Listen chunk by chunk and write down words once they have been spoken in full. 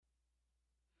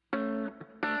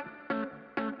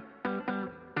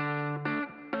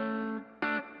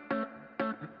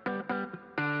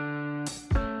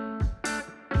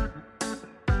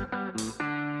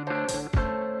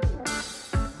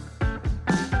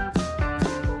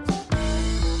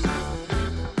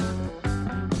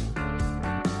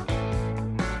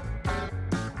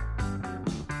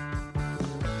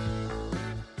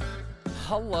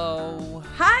Hello.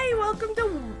 Hi, welcome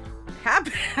to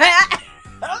Happy.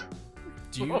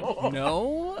 Do you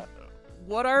know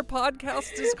what our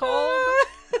podcast is called?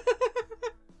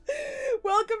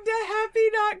 Welcome to Happy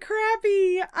Not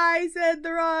Crappy. I said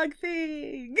the wrong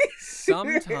thing.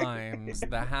 Sometimes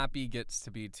the happy gets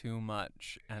to be too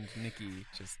much and Nikki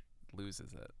just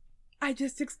loses it. I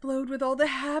just explode with all the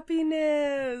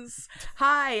happiness.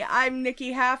 Hi, I'm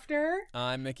Nikki Hafner.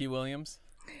 I'm Mickey Williams.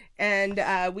 And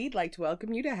we'd like to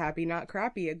welcome you to Happy Not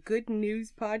Crappy, a good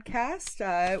news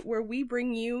podcast where we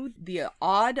bring you the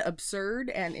odd,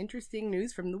 absurd, and interesting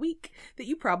news from the week that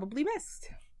you probably missed.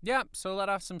 Yeah, so let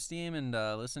off some steam and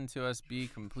listen to us be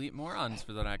complete morons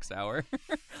for the next hour.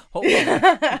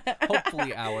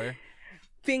 Hopefully hour.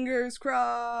 Fingers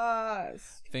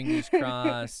crossed. Fingers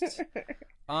crossed.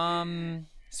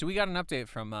 So we got an update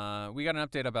from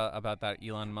about that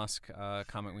Elon Musk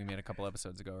comment we made a couple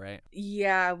episodes ago, right?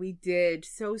 Yeah, we did.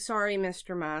 So sorry,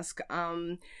 Mr. Musk.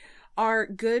 Our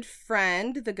good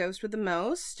friend, the ghost with the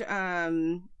most,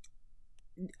 went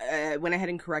ahead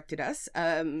and corrected us.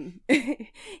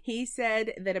 He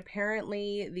said that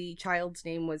apparently the child's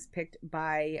name was picked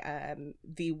by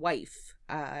the wife,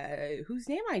 whose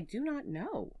name I do not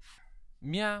know.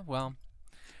 Yeah, well,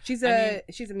 she's a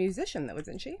musician, though,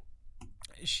 isn't she?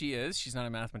 She is. She's not a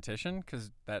mathematician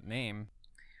because that name.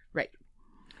 Right.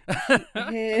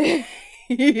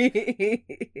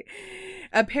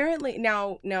 Apparently,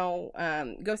 now,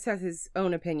 Ghost has his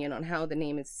own opinion on how the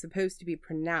name is supposed to be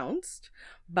pronounced,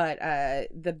 but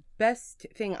the best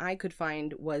thing I could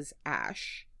find was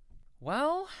Ash.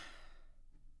 Well,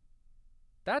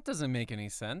 that doesn't make any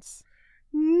sense.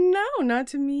 No, not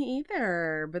to me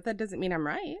either, but that doesn't mean I'm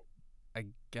right. I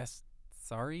guess,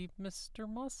 sorry, Mr.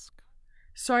 Musk?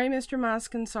 Sorry, Mr.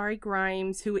 Musk, and sorry,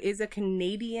 Grimes, who is a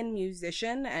Canadian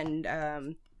musician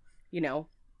and,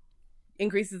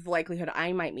 increases the likelihood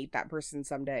I might meet that person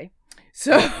someday.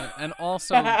 So, and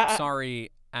also,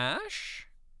 sorry, Ash?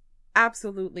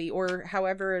 Absolutely, or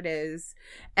however it is,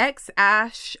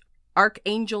 X-Ash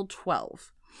Archangel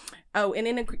 12. Oh, and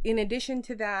in addition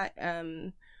to that,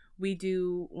 we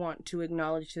do want to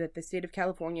acknowledge that the state of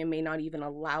California may not even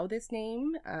allow this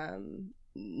name.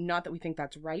 Not that we think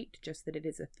that's right, just that it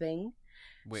is a thing.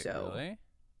 Wait, really?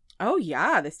 Oh,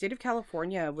 yeah. The state of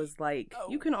California was like,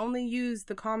 You can only use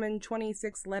the common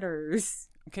 26 letters.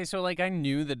 Okay, so, I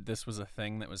knew that this was a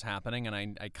thing that was happening, and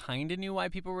I kind of knew why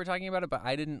people were talking about it, but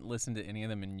I didn't listen to any of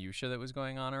the minutia that was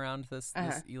going on around this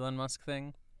Elon Musk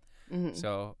thing. Mm-hmm.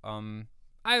 So,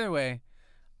 either way,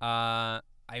 I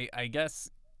guess,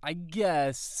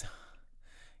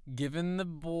 given the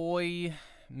boy,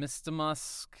 Mr.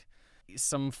 Musk,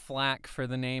 some flack for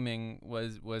the naming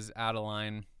was out of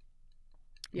line.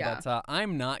 Yeah. But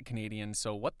I'm not Canadian,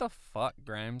 so what the fuck,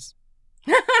 Grimes?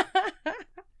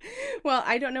 Well,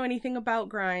 I don't know anything about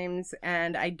Grimes,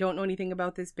 and I don't know anything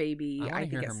about this baby. I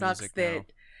think it sucks that... Now.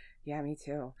 Yeah, me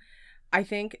too. I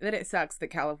think that it sucks that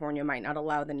California might not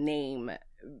allow the name,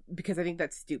 because I think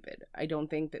that's stupid. I don't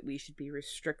think that we should be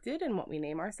restricted in what we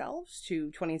name ourselves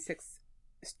to 26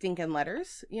 stinking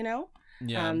letters, you know?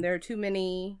 Yeah. There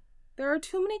are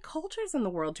too many cultures in the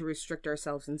world to restrict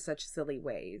ourselves in such silly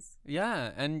ways.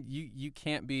 Yeah, and you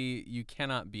cannot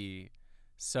be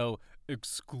so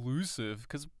exclusive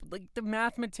because the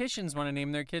mathematicians want to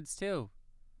name their kids too.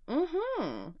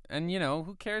 Mm-hmm. And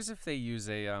who cares if they use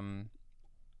oh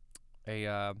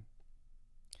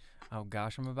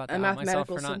gosh, I'm about to out myself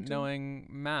for not knowing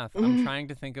math. Mm-hmm. I'm trying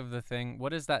to think of the thing.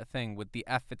 What is that thing with the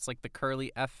F? It's like the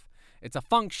curly F. It's a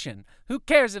function. Who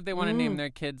cares if they want to name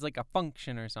their kids like a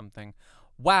function or something?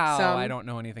 Wow, Sum. I don't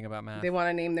know anything about math. They want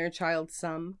to name their child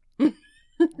Sum.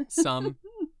 Sum.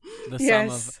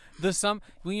 Yes. The sum.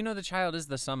 Well, the child is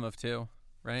the sum of two,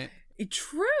 right?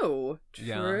 True.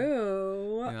 Yeah.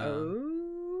 Yeah.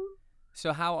 Oh.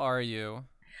 So how are you?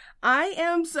 I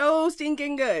am so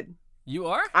stinking good. You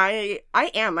are? I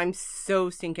am. I'm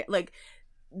so stinking.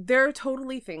 There are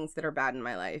totally things that are bad in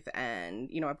my life, and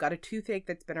I've got a toothache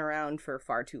that's been around for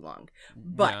far too long.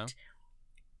 But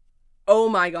oh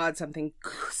my god, something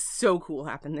so cool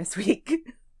happened this week.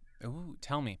 Ooh,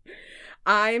 tell me.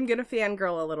 I'm gonna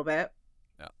fangirl a little bit.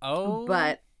 Oh,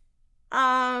 but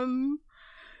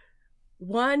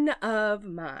one of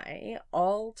my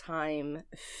all-time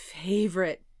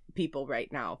favorite people right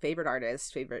now, favorite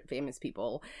artists, favorite famous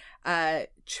people,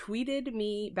 tweeted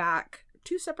me back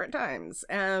 2 separate times.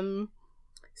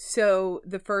 So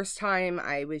the first time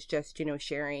I was just,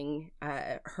 sharing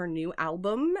her new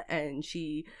album, and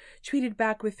she tweeted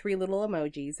back with 3 little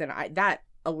emojis, and that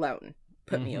alone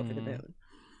put me over the moon.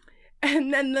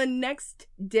 And then the next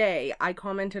day, I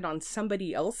commented on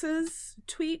somebody else's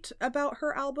tweet about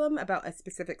her album, about a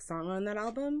specific song on that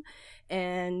album.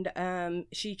 And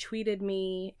she tweeted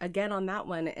me again on that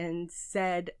one and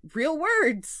said real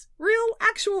words, real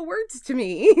actual words to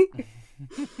me.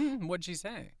 What'd she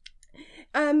say?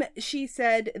 She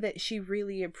said that she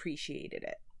really appreciated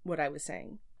it, what I was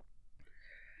saying.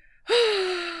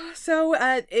 So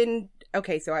I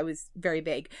was very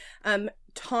vague.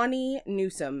 Tawny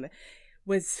Newsome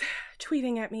was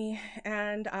tweeting at me,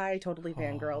 and I totally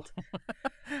fangirled.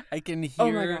 I can hear.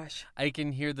 Oh my gosh! I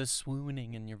can hear the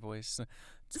swooning in your voice.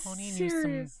 Tawny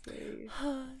Newsome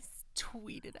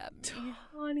tweeted at me.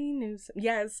 Tawny Newsome.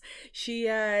 Yes, she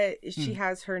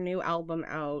has her new album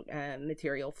out,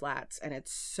 Material Flats, and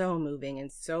it's so moving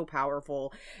and so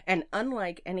powerful, and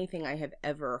unlike anything I have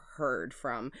ever heard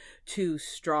from two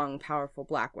strong, powerful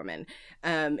Black women.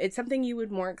 It's something you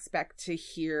would more expect to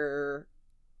hear.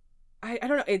 I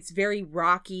don't know. It's very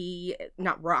rocky,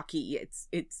 not rocky.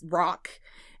 It's rock,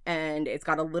 and it's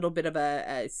got a little bit of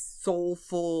a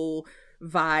soulful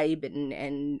vibe,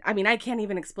 and I mean, I can't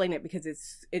even explain it because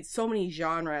it's so many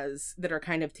genres that are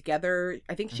kind of together.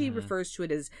 I think she refers to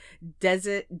it as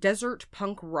desert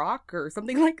punk rock or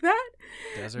something like that.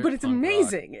 But it's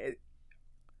amazing.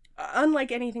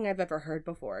 Unlike anything I've ever heard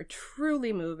before.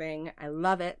 Truly moving. I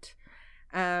love it.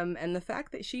 And the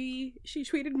fact that she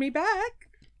tweeted me back,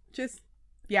 just,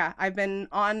 yeah, I've been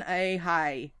on a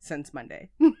high since Monday.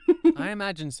 I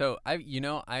imagine so. I've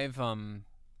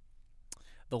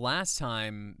the last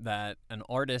time that an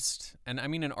artist, and I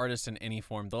mean an artist in any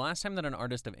form, the last time that an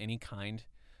artist of any kind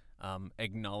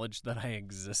acknowledged that I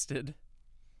existed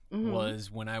was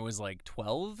when I was like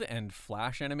 12 and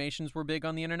Flash animations were big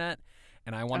on the internet,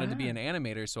 and I wanted to be an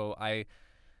animator, so I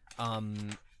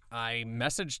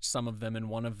messaged some of them, and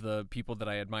one of the people that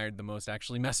I admired the most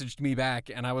actually messaged me back,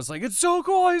 and I was like, it's so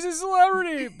cool, he's a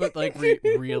celebrity! But like,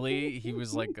 really, he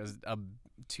was like a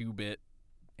 2-bit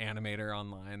animator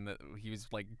online. That he was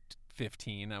like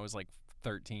 15, I was like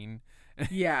 13.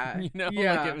 Yeah. You know,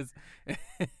 yeah. Like it was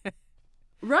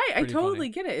right, I totally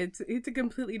get it. It's a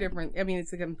completely different, I mean,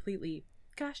 it's a completely,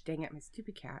 gosh dang it, my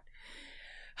stupid cat.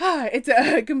 It's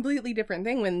a completely different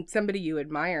thing when somebody you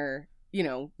admire, you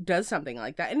know, does something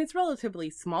like that. And it's relatively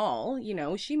small, you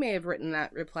know. She may have written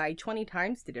that reply 20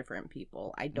 times to different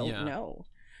people. I don't know.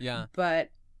 Yeah. But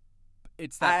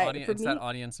it's that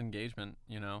audience engagement,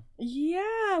 you know.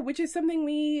 Yeah, which is something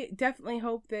we definitely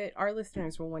hope that our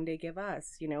listeners will one day give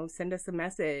us, you know, send us a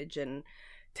message and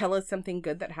tell us something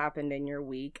good that happened in your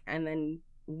week, and then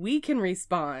we can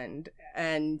respond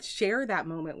and share that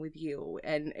moment with you.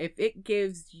 And if it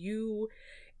gives you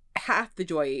half the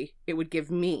joy it would give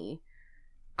me,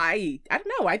 I don't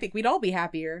know, I think we'd all be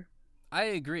happier. I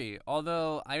agree.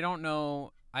 Although I don't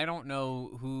know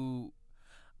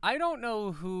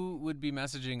who would be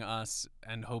messaging us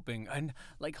and hoping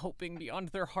beyond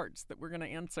their hearts that we're gonna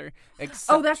answer. That's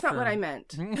not what I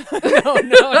meant. no.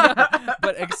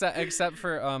 But except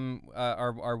for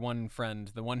our one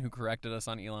friend, the one who corrected us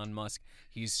on Elon Musk.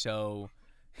 He's so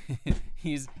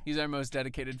he's our most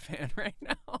dedicated fan right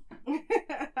now.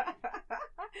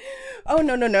 Oh,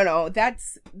 no.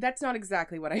 That's not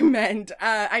exactly what I meant.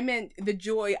 I meant the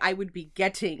joy I would be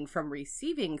getting from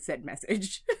receiving said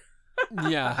message.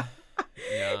 Yeah.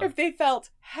 If they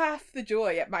felt half the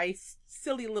joy at my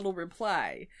silly little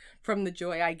reply from the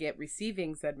joy I get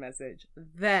receiving said message,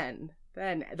 then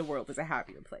the world is a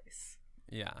happier place.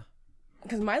 Yeah.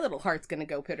 Because my little heart's going to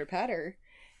go pitter-patter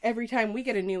every time we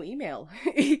get a new email,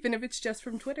 even if it's just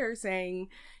from Twitter saying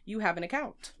you have an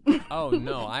account. Oh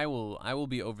no, I will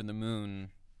be over the moon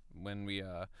when we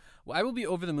I will be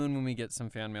over the moon when we get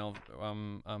some fan mail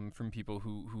from people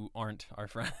who aren't our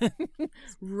friends.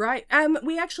 Right.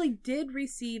 We actually did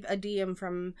receive a DM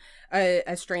from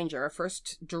a stranger, a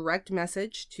first direct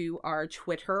message to our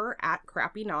Twitter at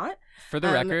Crappy Knot. For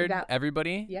the record,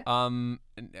 everybody, yeah.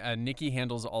 Nikki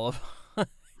handles all of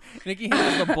Nikki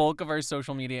handles the bulk of our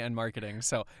social media and marketing,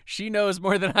 so she knows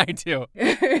more than I do.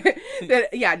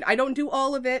 Yeah, I don't do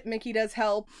all of it. Mickey does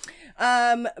help.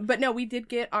 But no, we did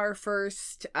get our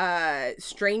first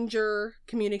stranger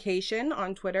communication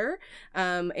on Twitter.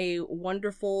 A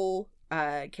wonderful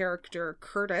character,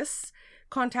 Curtis,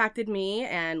 contacted me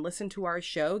and listened to our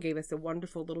show, gave us a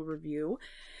wonderful little review.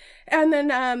 And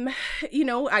then, you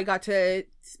know, I got to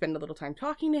spend a little time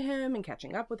talking to him and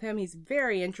catching up with him. He's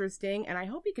very interesting, and I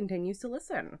hope he continues to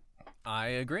listen. I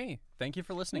agree. Thank you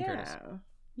for listening, Curtis.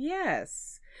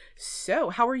 Yes. So,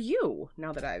 how are you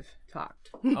now that I've talked?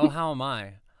 Oh, how am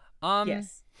I?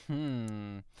 Yes.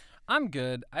 I'm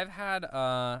good. I've had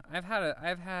a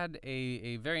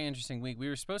very interesting week. We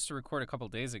were supposed to record a couple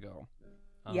days ago.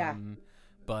 Yeah.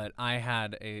 But I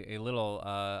had a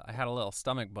little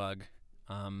stomach bug.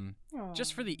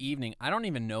 Just for the evening. I don't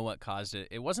even know what caused it.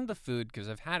 It wasn't the food because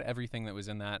I've had everything that was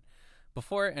in that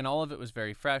before and all of it was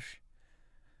very fresh.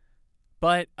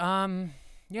 But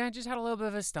yeah, I just had a little bit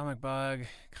of a stomach bug,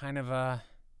 kind of a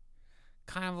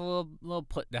little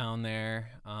put down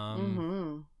there.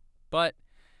 But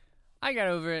I got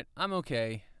over it. I'm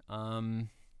okay.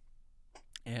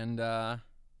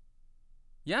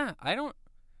 Yeah, I don't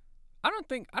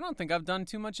think I've done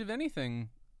too much of anything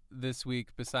this week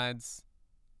besides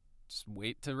just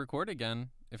wait to record again,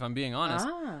 if I'm being honest.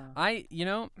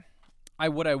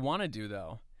 What I want to do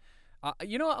though,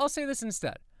 I'll say this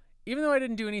instead. Even though I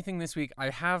didn't do anything this week,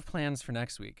 I have plans for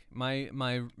next week.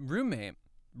 My roommate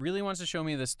really wants to show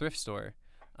me this thrift store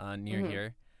near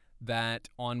here that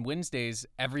on Wednesdays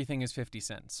everything is 50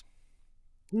 cents.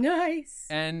 Nice.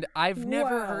 And I've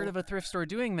never heard of a thrift store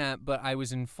doing that, but I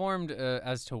was informed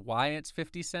as to why it's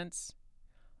 50 cents.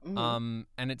 And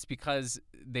it's because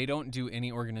they don't do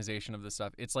any organization of the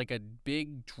stuff. It's like a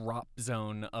big drop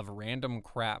zone of random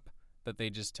crap that they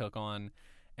just took on,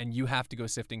 and you have to go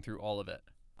sifting through all of it.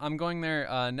 I'm going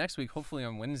there next week, hopefully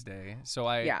on Wednesday. So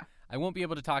I won't be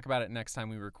able to talk about it next time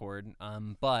we record.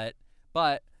 But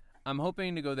I'm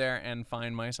hoping to go there and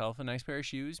find myself a nice pair of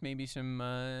shoes, maybe some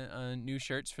new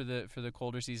shirts for the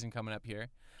colder season coming up here.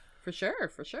 For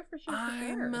sure.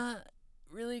 I'm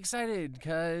really excited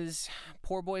because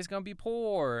poor boy's gonna be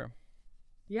poor.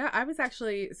 Yeah, I was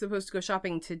actually supposed to go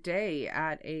shopping today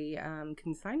at a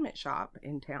consignment shop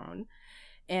in town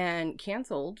and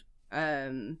canceled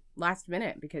last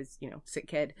minute because, sick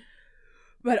kid.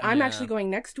 But I'm actually going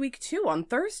next week too on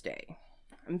Thursday.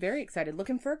 I'm very excited,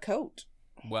 looking for a coat.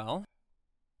 Well,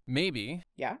 maybe.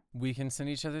 Yeah. We can send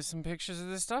each other some pictures of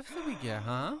the stuff that we get,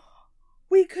 huh?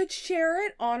 We could share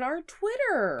it on our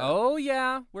Twitter. Oh,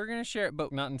 yeah. We're going to share it,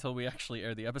 but not until we actually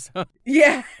air the episode.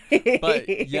 Yeah. But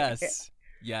yes.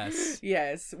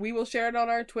 Yes. We will share it on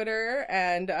our Twitter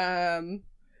and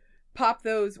pop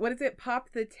those. What is it? Pop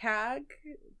the tag?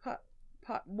 Pop.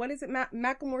 What is it?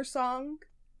 Macklemore song?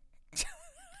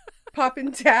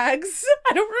 Poppin' tags?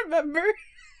 I don't remember.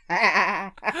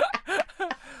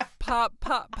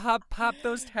 Pop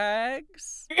those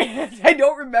tags. I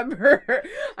don't remember.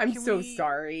 I'm so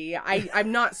sorry.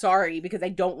 I'm not sorry because I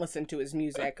don't listen to his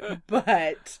music, but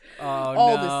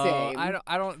the same.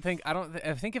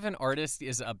 I think if an artist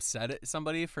is upset at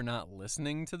somebody for not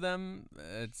listening to them,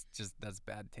 that's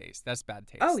bad taste. That's bad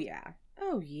taste. Oh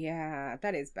yeah.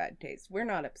 That is bad taste. We're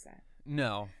not upset.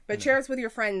 No. But share us with your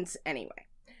friends anyway.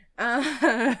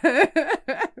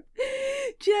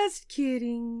 Just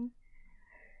kidding.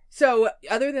 So,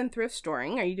 other than thrift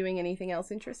storing, are you doing anything else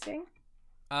interesting?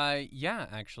 Yeah,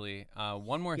 actually.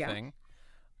 One more thing.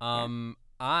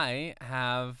 I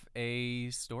have a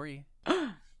story.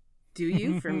 Do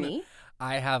you, for me?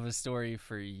 I have a story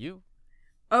for you.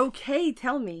 Okay,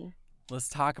 tell me. Let's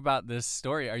talk about this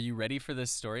story. Are you ready for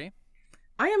this story?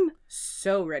 I am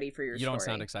so ready for your story. You don't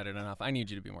sound excited enough. I need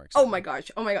you to be more excited. Oh my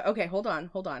gosh. Okay, hold on.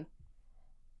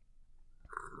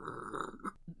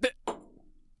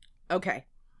 Okay.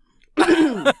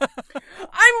 I'm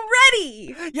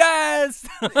ready! Yes!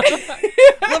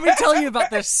 Let me tell you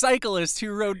about this cyclist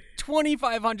who rode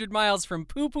 2,500 miles from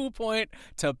Poo Poo Point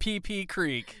to Pee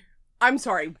Creek. I'm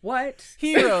sorry, what?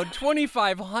 He rode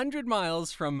 2,500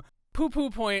 miles from Poo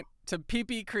Poo Point to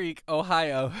Pee Creek,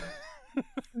 Ohio.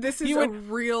 This is a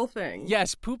real thing.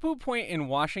 Yes, Poo Poo Point in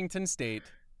Washington State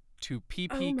to Pee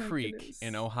Creek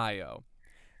in Ohio.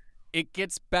 It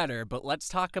gets better, but let's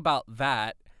talk about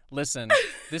that. Listen,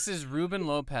 this is Ruben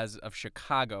Lopez of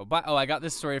Chicago. I got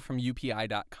this story from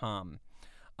UPI.com,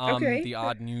 the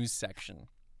odd news section.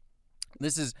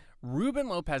 This is Ruben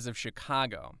Lopez of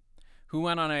Chicago, who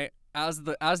went on as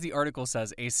the article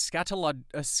says, a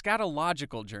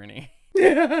scatological journey.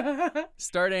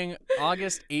 Starting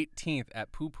August 18th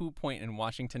at Poo Poo Point in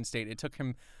Washington State. It took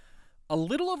him a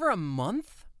little over a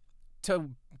month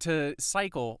to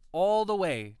cycle all the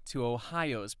way to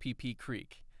Ohio's Pee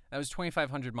Creek. That was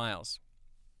 2,500 miles.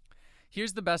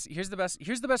 Here's the best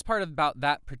part about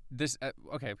that.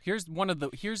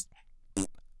 Here's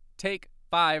take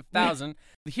 5,000.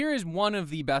 Here is one of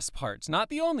the best parts. Not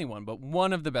the only one, but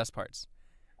one of the best parts.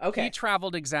 Okay. He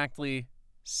traveled exactly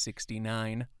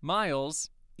 69 miles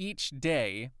each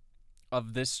day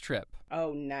of this trip.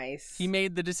 Oh, nice. He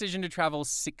made the decision to travel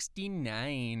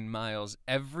 69 miles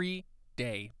every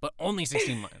day, but only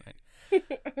 16 miles.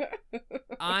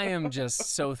 I am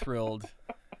just so thrilled.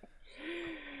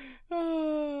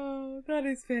 Oh, that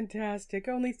is fantastic.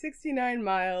 Only 69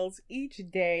 miles each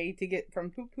day to get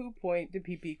from Poo Poo Point to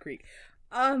Pee Pee Creek.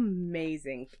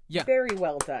 Amazing. Yeah. Very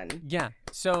well done. Yeah.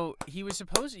 So he was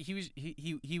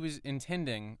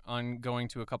intending on going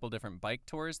to a couple different bike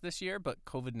tours this year, but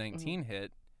COVID-19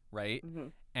 hit, right? Mm-hmm.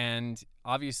 And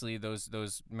obviously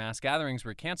those mass gatherings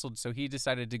were canceled, so he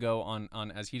decided to go on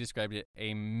as he described it,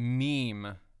 a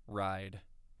meme ride.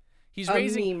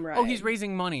 Meme ride. Oh, he's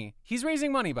raising money. He's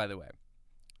raising money, by the way.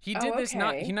 He did this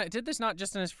did this not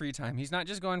just in his free time. He's not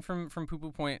just going from Poo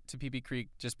Poo Point to Pee Pee Creek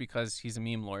just because he's a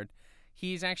meme lord.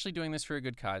 He's actually doing this for a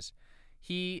good cause.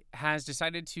 He has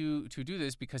decided to do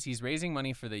this because he's raising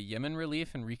money for the Yemen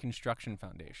Relief and Reconstruction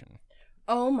Foundation.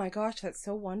 Oh my gosh, that's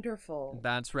so wonderful.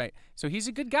 That's right. So he's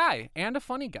a good guy and a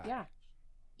funny guy. Yeah.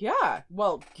 Yeah.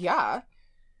 Well, yeah.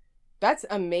 That's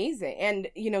amazing. And,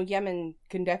 Yemen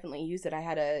can definitely use it. I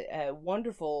had a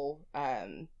wonderful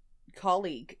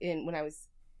colleague when I was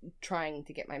trying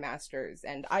to get my master's,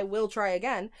 and I will try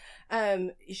again.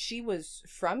 She was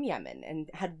from Yemen and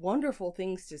had wonderful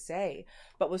things to say,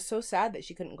 but was so sad that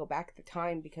she couldn't go back at the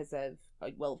time because of,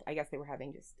 I guess they were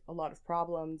having just a lot of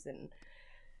problems. And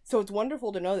so it's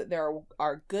wonderful to know that there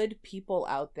are good people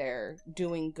out there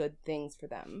doing good things for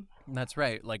them. That's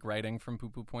right, like riding from Poo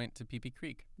Poo Point to Pee Pee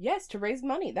Creek. Yes, to raise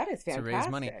money. That is fantastic. To raise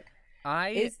money.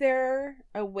 Is there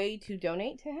a way to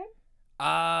donate to him?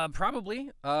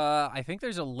 Probably. I think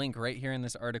there's a link right here in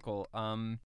this article.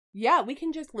 Yeah, we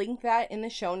can just link that in the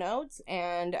show notes,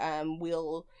 and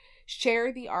we'll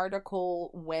share the article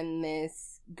when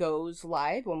this goes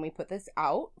live, when we put this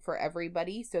out for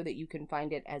everybody, so that you can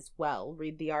find it as well.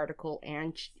 Read the article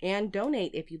and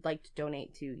donate if you'd like to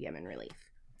donate to Yemen Relief.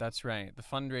 That's right. The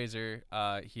fundraiser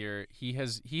here, he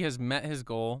has met his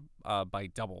goal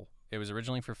by double. It was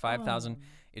originally for 5,000. Oh.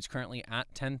 It's currently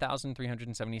at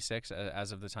 10,376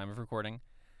 as of the time of recording.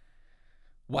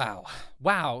 Wow.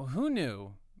 Who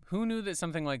knew? Who knew that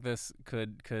something like this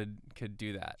could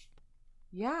do that?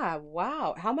 Yeah.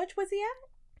 Wow. How much was he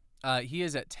at? He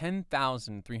is at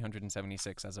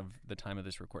 10,376 as of the time of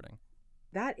this recording.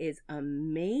 That is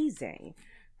amazing.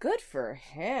 Good for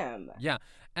him. Yeah.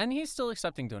 And he's still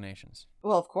accepting donations.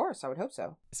 Well, of course. I would hope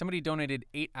so. Somebody donated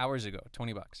 8 hours ago,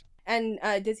 $20. And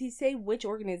does he say which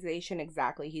organization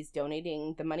exactly he's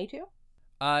donating the money to?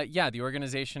 Yeah, the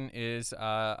organization is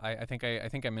I think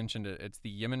I mentioned it. It's the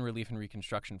Yemen Relief and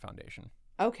Reconstruction Foundation.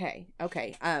 Okay.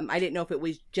 I didn't know if it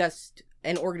was just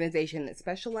an organization that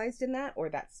specialized in that or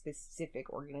that specific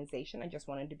organization. I just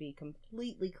wanted to be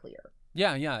completely clear.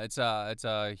 Yeah, it's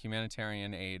a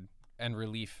humanitarian aid and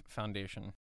relief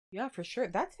foundation. Yeah, for sure.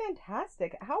 That's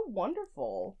fantastic. How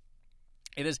wonderful.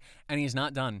 It is, and he's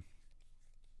not done.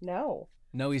 No,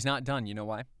 he's not done. You know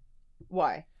why?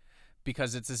 Why?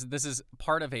 Because this is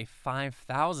part of a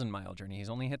 5,000-mile journey.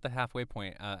 He's only hit the halfway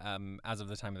point as of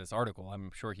the time of this article. I'm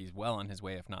sure he's well on his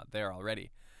way, if not there already.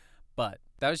 But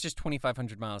that was just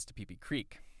 2,500 miles to Pee Pee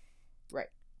Creek. Right.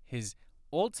 His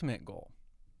ultimate goal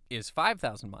is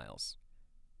 5,000 miles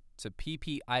to Pee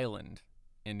Pee Island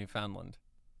in Newfoundland.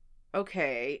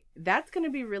 Okay, that's going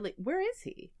to be really... Where is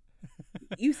he?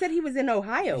 You said he was in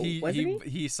Ohio, wasn't he?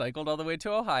 He cycled all the way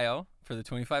to Ohio for the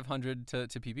 2,500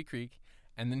 to Pee Pee Creek,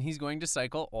 and then he's going to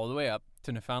cycle all the way up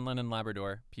to Newfoundland and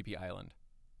Labrador, Pee Pee Island.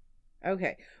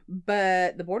 Okay,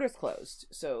 but the border's closed.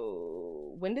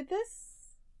 So when did this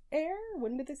air?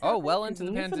 When did this happen? Oh, well into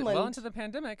the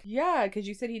pandemic. Yeah, because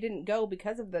you said he didn't go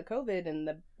because of the COVID, and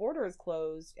the border is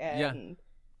closed. And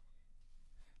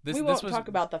yeah. We won't talk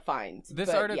about the fines. This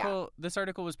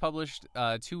article was published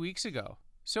 2 weeks ago.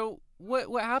 So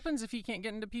what happens if he can't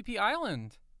get into Pee Pee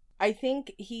Island? I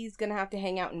think he's going to have to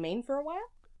hang out in Maine for a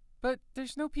while. But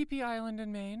there's no Pee Pee Island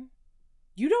in Maine.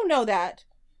 You don't know that.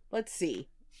 Let's see.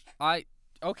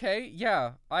 Okay,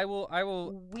 yeah. I will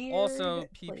Weird also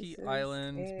Pee Pee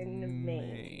Island in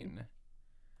Maine.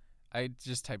 I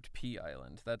just typed Pea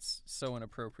Island. That's so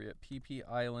inappropriate. Pee Pee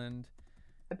Island.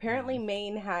 Apparently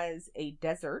Maine has a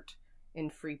desert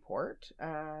in Freeport.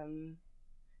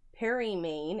 Perry,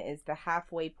 Maine is the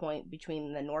halfway point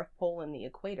between the North Pole and the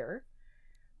equator.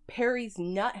 Perry's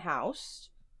Nut House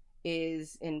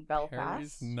is in Belfast.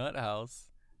 Perry's Nut House.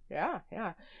 Yeah.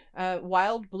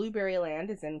 Wild Blueberry Land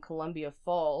is in Columbia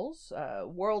Falls.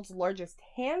 World's largest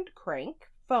hand crank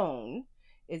phone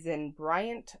is in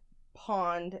Bryant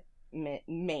Pond,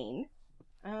 Maine.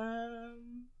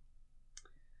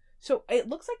 So it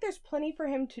looks like there's plenty for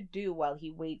him to do while he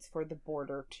waits for the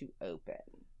border to open.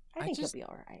 I think he'll be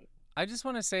all right. I just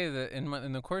want to say that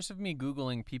in the course of me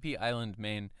Googling Pee Pee Island,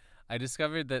 Maine, I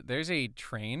discovered that there's a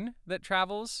train that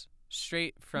travels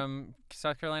straight from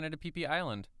South Carolina to Pee Pee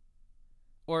Island.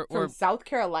 From South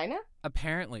Carolina?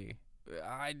 Apparently.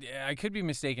 I could be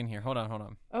mistaken here. Hold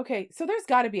on. Okay, so there's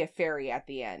got to be a ferry at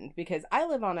the end because I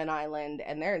live on an island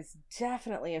and there's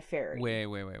definitely a ferry.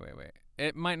 Wait.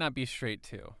 It might not be straight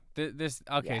too. So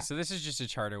this is just a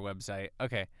charter website.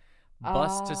 Okay.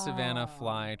 Bus to Savannah,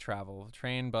 fly, travel.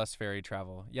 Train, bus, ferry,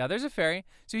 travel. Yeah, there's a ferry.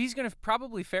 So he's going to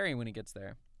probably ferry when he gets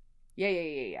there.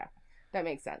 Yeah. That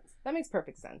makes sense. That makes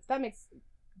perfect sense.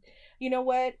 You know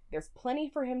what? There's plenty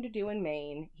for him to do in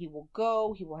Maine. He will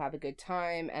go, he will have a good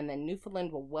time, and then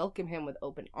Newfoundland will welcome him with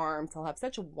open arms. He'll have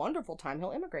such a wonderful time.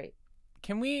 He'll immigrate.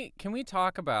 Can we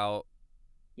talk about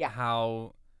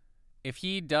how if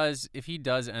he does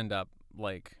end up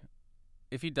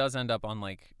on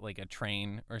like a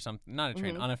train or something, not a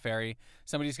train, on a ferry,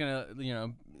 somebody's gonna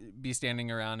be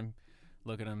standing around and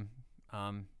look at him,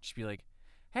 just be like,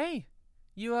 "Hey,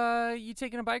 you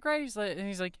taking a bike ride?" He's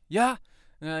like, "Yeah."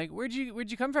 And they're like, "Where'd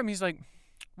you come from?" He's like,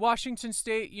 "Washington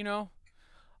State, Wow,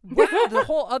 the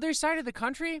whole other side of the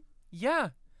country? Yeah.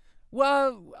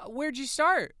 Well, where'd you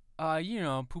start?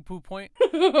 Poo Poo Point.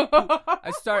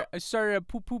 I started at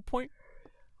Poo Poo Point.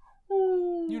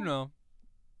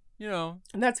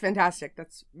 That's fantastic.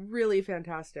 That's really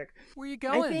fantastic. Where you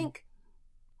going? I think,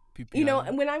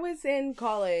 when I was in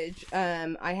college,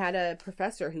 I had a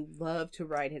professor who loved to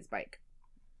ride his bike.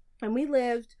 And we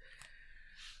lived,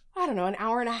 I don't know, an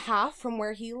hour and a half from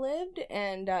where he lived,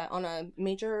 and on a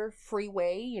major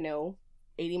freeway,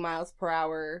 80 miles per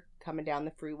hour coming down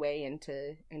the freeway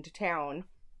into town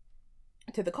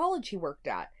to the college he worked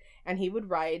at. And he would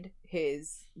ride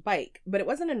his bike, but it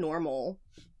wasn't a normal,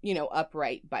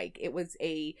 upright bike. It was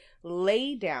a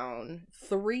lay down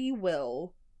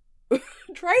 3-wheel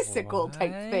tricycle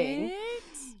type thing.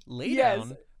 Lay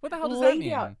down? What the hell does that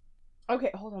mean? Down. Okay,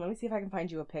 hold on. Let me see if I can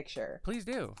find you a picture. Please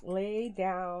do. Lay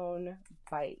down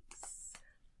bikes.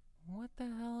 What the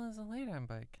hell is a lay down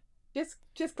bike?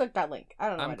 Just click that link. I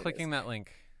don't know. I'm clicking that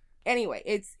link. Anyway,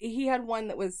 he had one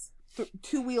that was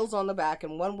 2 wheels on the back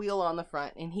and 1 wheel on the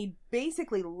front, and he'd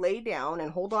basically lay down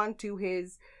and hold on to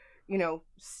his,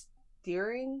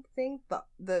 steering thing.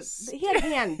 He had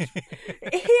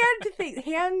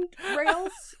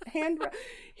handrails.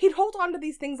 He'd hold on to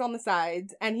these things on the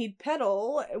sides, and he'd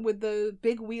pedal with the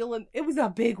big wheel, and it was a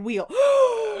big wheel.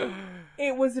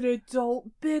 It was an adult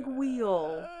big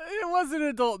wheel. It was an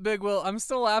adult big wheel. I'm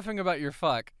still laughing about your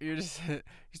fuck. You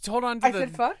hold on to I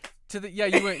said fuck? You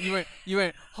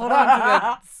went, hold on to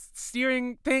that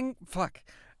steering thing. Fuck.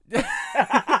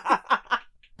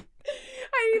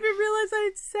 I didn't even realize I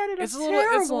had said it.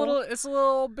 It's a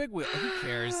little big wheel. Who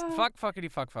cares? Fuck,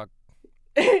 fuckity, fuck.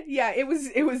 Yeah, it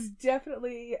was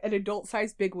definitely an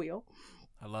adult-sized big wheel.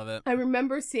 I love it. I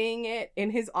remember seeing it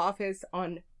in his office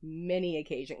on many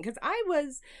occasions because I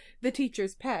was the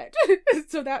teacher's pet.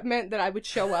 So that meant that I would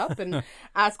show up and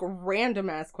ask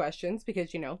random ass questions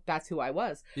because, that's who I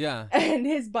was. Yeah. And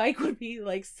his bike would be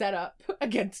like set up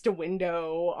against a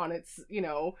window on its,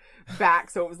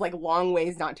 back. So it was like long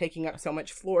ways, not taking up so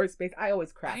much floor space. I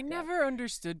always cracked I never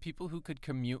understood people who could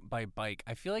commute by bike.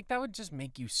 I feel like that would just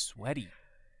make you sweaty.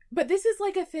 But this is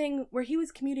like a thing where he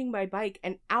was commuting by bike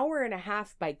an hour and a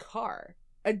half by car.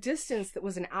 A distance that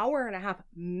was an hour and a half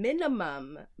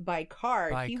minimum by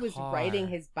car. He was riding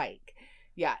his bike.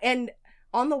 Yeah. And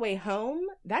on the way home,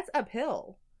 that's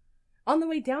uphill. On the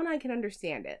way down, I can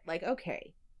understand it. Like,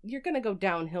 okay, you're going to go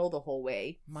downhill the whole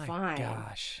way. My Fine.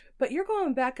 Gosh. But you're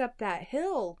going back up that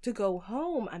hill to go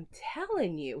home. I'm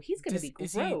telling you, he's going to be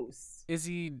gross. Is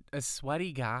he a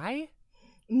sweaty guy?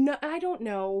 No, I don't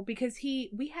know because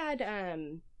we had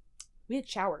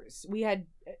showers. We had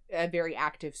a very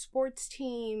active sports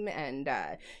team, and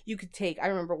you could take. I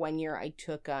remember one year I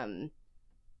took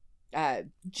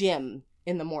gym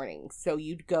in the mornings. So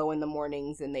you'd go in the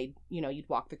mornings, and you'd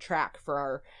walk the track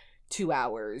for 2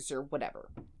 hours or whatever.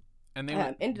 And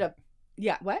they ended up,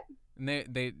 yeah. What?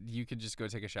 And you could just go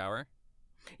take a shower.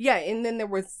 Yeah, and then there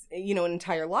was, an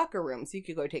entire locker room, so you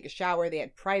could go take a shower. They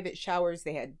had private showers.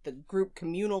 They had the group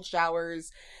communal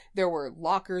showers. There were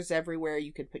lockers everywhere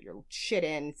you could put your shit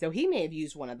in. So he may have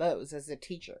used one of those as a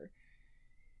teacher.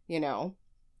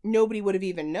 Nobody would have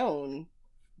even known,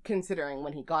 considering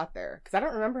when he got there. Because I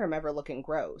don't remember him ever looking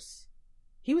gross.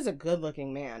 He was a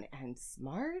good-looking man and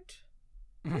smart.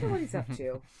 I wonder what he's up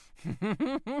to.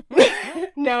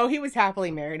 No, he was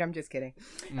happily married. I'm just kidding.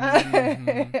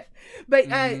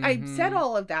 But I said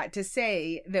all of that to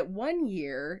say that one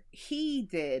year he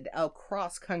did a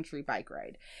cross-country bike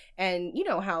ride. And you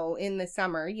know how in the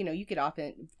summer, you get off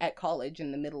at college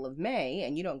in the middle of May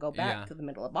and you don't go back till the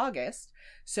middle of August.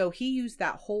 So he used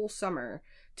that whole summer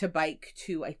to bike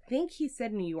to, I think he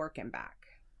said New York and back.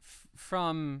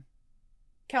 From?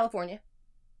 California.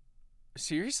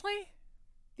 Seriously?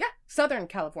 Yeah, Southern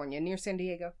California, near San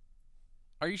Diego.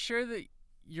 Are you sure that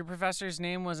your professor's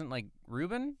name wasn't like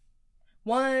Ruben?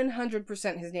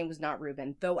 100% his name was not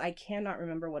Ruben, though I cannot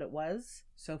remember what it was,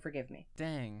 so forgive me.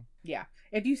 Dang. Yeah.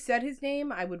 If you said his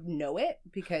name, I would know it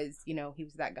because, he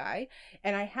was that guy.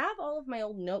 And I have all of my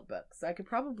old notebooks, so I could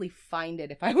probably find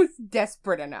it if I was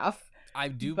desperate enough. I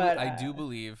do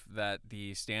believe that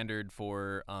the standard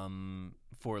for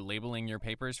labeling your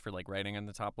papers, for like writing on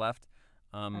the top left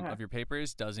of your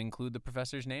papers, does include the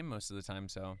professor's name most of the time,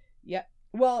 so. Yep.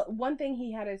 Well, one thing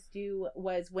he had us do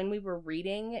was when we were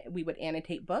reading, we would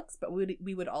annotate books, but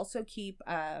we would also keep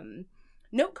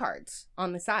note cards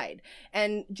on the side.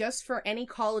 And just for any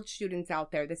college students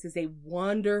out there, this is a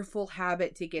wonderful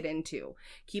habit to get into.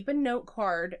 Keep a note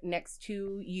card next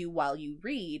to you while you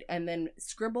read, and then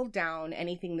scribble down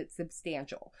anything that's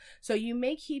substantial. So you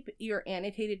may keep your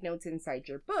annotated notes inside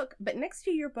your book, but next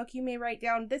to your book, you may write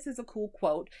down, this is a cool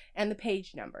quote, and the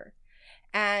page number.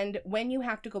 And when you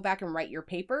have to go back and write your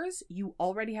papers, you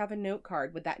already have a note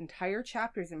card with that entire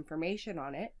chapter's information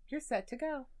on it. You're set to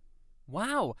go.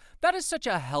 Wow, that is such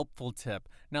a helpful tip.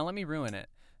 Now let me ruin it.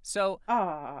 So,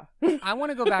 I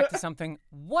want to go back to something.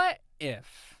 What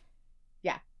if?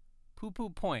 Yeah. Poo Poo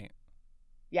Point.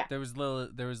 Yeah. There was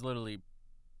literally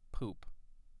poop.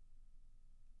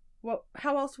 Well,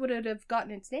 how else would it have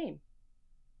gotten its name?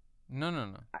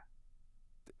 No.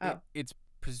 It's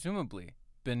presumably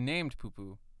been named Poo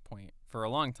Poo Point for a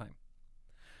long time.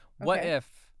 What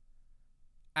if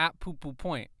at Poo Poo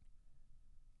Point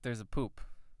there's a poop?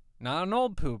 Not an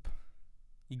old poop.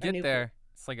 You get there, poop.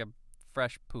 It's like a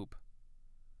fresh poop.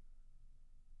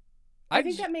 I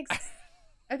think that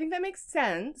makes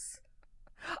sense.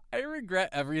 I regret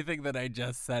everything that I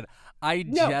just said.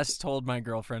 Just told my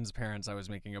girlfriend's parents I was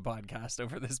making a podcast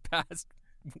over this past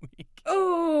week.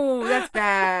 Oh, that's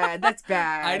bad. That's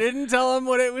bad. I didn't tell them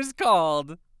what it was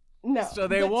called. No. So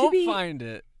they won't find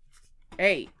it.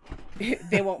 Hey,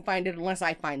 they won't find it unless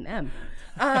I find them.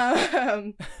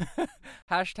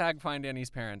 Hashtag find Annie's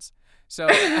parents. So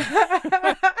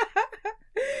if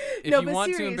you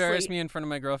want to embarrass me in front of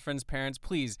my girlfriend's parents,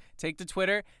 please take to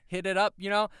Twitter, hit it up,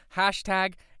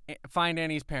 hashtag find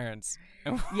Annie's parents.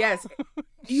 Yes.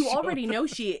 You already know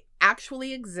she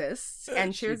actually exists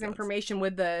and shares information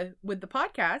with the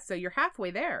podcast, so you're halfway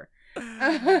there.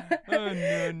 No.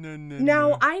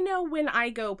 Now, I know when I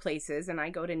go places and I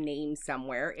go to name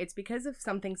somewhere, it's because of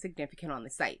something significant on the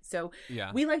site. So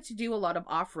we like to do a lot of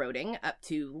off-roading up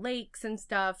to lakes and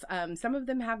stuff. Some of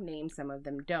them have names, some of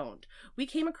them don't. We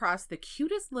came across the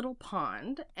cutest little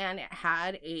pond, and it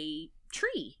had a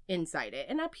tree inside it.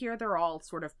 And up here, they're all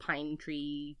sort of pine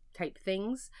tree type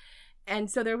things. And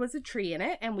so there was a tree in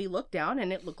it, and we looked down,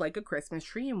 and it looked like a Christmas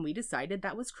tree, and we decided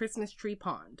that was Christmas Tree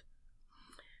Pond.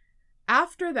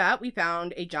 After that, we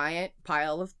found a giant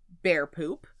pile of bear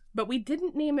poop, but we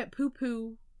didn't name it Poo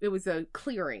Poo. It was a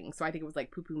clearing, so I think it was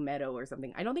like Poo Poo Meadow or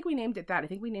something. I don't think we named it that. I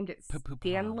think we named it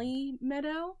Stanley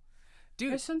Meadow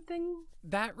or something.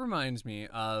 That reminds me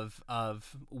of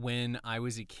when I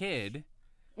was a kid,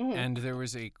 and there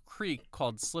was a creek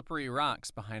called Slippery Rocks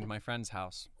behind my friend's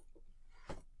house.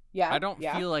 Yeah. I don't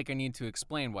feel like I need to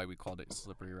explain why we called it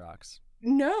Slippery Rocks.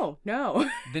 No.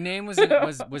 The name was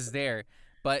there,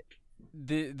 but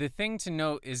the thing to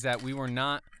note is that we were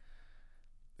not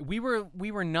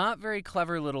very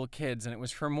clever little kids, and it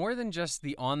was for more than just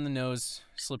the on the nose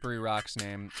Slippery Rocks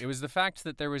name. It was the fact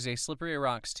that there was a Slippery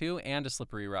Rocks 2 and a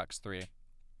Slippery Rocks 3.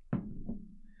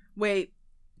 Wait,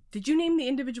 did you name the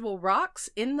individual rocks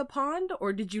in the pond,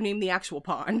 or did you name the actual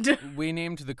pond? We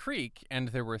named the creek, and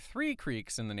there were 3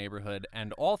 creeks in the neighborhood,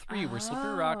 and all 3 were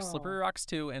Slippery Rocks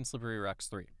 2, and Slippery Rocks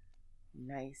 3.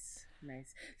 Nice.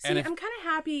 See, I'm kind of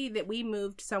happy that we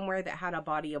moved somewhere that had a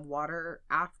body of water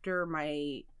after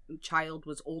my child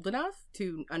was old enough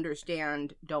to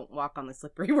understand don't walk on the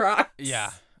slippery rocks.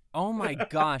 Yeah. Oh my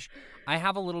gosh. I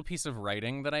have a little piece of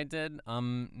writing that I did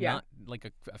not like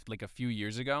a few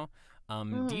years ago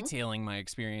detailing my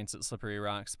experience at Slippery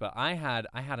Rocks, but I had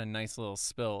a nice little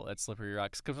spill at Slippery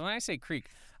Rocks, cuz when I say creek,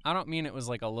 I don't mean it was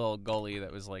like a little gully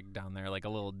that was like down there, like a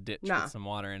little ditch with some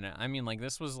water in it. I mean like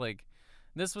this was like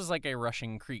a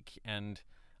rushing creek, and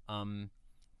I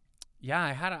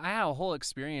had a whole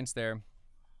experience there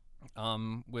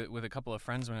with a couple of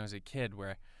friends when I was a kid,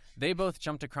 where they both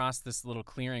jumped across this little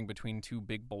clearing between 2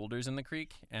 big boulders in the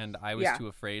creek, and I was too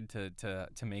afraid to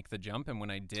make the jump, and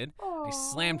when I did, I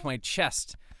slammed my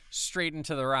chest straight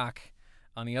into the rock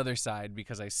on the other side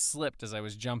because I slipped as I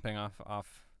was jumping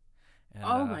off. And,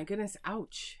 oh my goodness,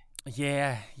 ouch.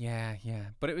 Yeah.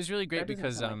 But it was really great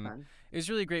because it was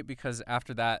really great because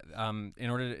after that, in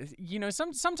order to,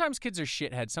 sometimes kids are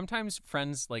shitheads. Sometimes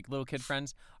friends, like little kid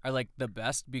friends, are like the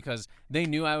best because they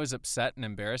knew I was upset and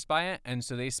embarrassed by it, and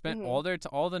so they spent all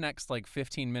the next like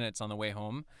 15 minutes on the way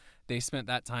home. They spent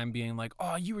that time being like,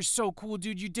 "Oh, you were so cool,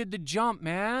 dude! You did the jump,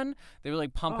 man!" They were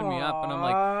like pumping me up, and I'm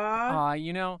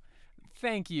like,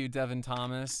 thank you, Devin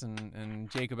Thomas and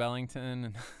Jacob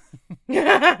Ellington,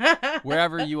 and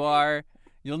wherever you are,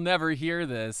 you'll never hear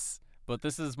this. But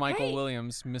this is Michael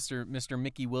Williams, Mr.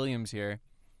 Mickey Williams here.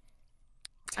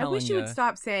 I wish you would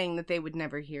stop saying that they would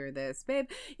never hear this. Babe,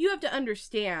 you have to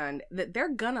understand that they're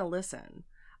gonna listen.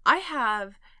 I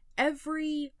have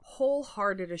every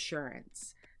wholehearted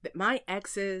assurance that my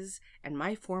exes and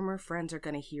my former friends are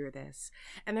gonna hear this.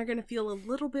 And they're gonna feel a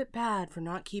little bit bad for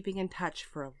not keeping in touch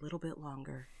for a little bit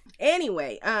longer.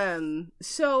 Anyway,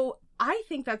 so I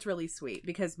think that's really sweet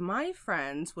because my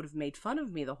friends would have made fun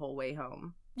of me the whole way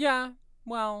home. Yeah,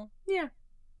 well. Yeah.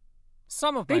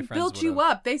 Some of my friends built you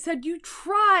up. They said, you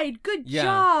tried. Good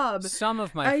job. Some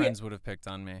of my friends would have picked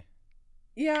on me.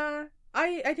 Yeah.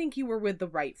 I think you were with the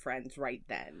right friends right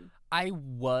then. I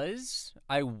was.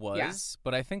 Yeah.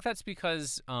 But I think that's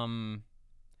because,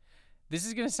 this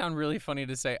is going to sound really funny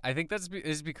to say. I think that's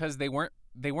is because they weren't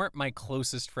my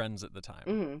closest friends at the time.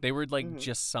 Mm-hmm. They were like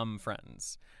just some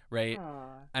friends, right? Aww.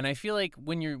 And I feel like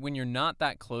when you're not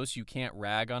that close, you can't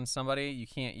rag on somebody. You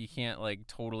can't like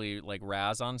totally like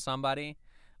razz on somebody.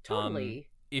 Totally.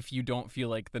 If you don't feel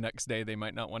like the next day they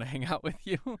might not want to hang out with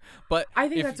you. But I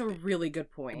think that's a really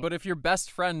good point. But if you're best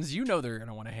friends, they're going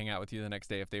to want to hang out with you the next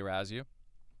day if they razz you.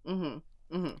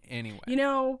 Mm-hmm. Mm-hmm. Anyway.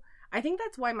 I think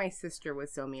that's why my sister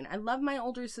was so mean. I love my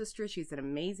older sister. She's an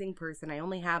amazing person. I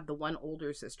only have the one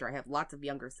older sister. I have lots of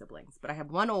younger siblings, but I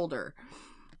have one older.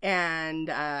 And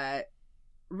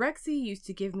Rexy used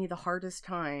to give me the hardest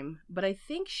time, but I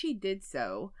think she did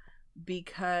so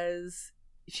because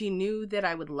she knew that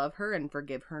I would love her and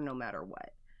forgive her no matter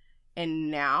what.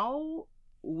 And now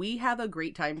we have a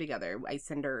great time together. I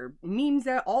send her memes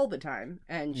all the time,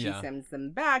 and she sends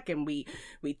them back, and we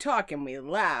talk and we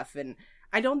laugh, and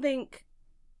I don't think,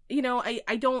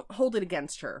 I don't hold it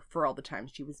against her for all the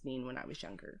times she was mean when I was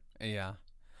younger. Yeah.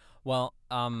 Well,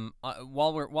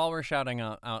 while we're shouting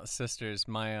out sisters,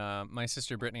 my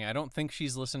sister Brittany, I don't think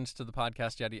she's listened to the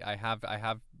podcast yet. I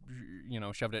have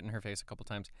shoved it in her face a couple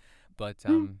times, but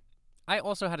I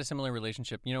also had a similar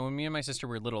relationship. When me and my sister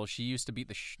were little, she used to beat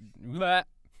the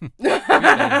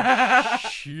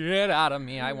shit out of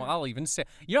me. I'll even say,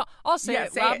 I'll say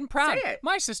it loud and proud.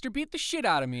 My sister beat the shit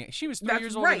out of me. She was 3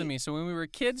 years older than me. So when we were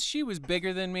kids, she was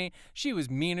bigger than me. She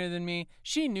was meaner than me.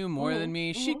 She knew more than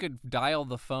me. She could dial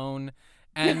the phone,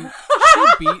 and she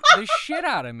beat the shit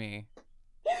out of me.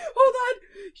 Hold on.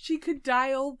 She could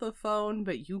dial the phone,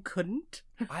 but you couldn't?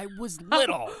 I was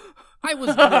little.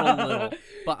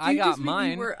 But I got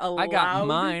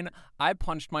mine. I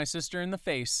punched my sister in the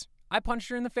face. I punched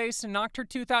her in the face and knocked her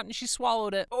tooth out, and she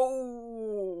swallowed it.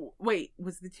 Oh, wait,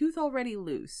 was the tooth already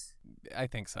loose? I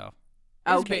think so.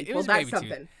 Okay, well, that's something.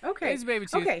 Tooth. Okay. It was a baby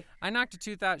tooth. Okay. I knocked her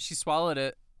tooth out, she swallowed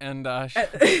it, and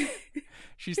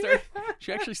she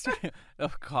actually started,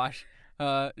 oh gosh.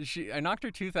 I knocked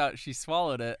her tooth out, she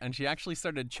swallowed it, and she actually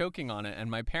started choking on it,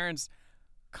 and my parents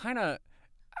kind of,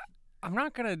 I'm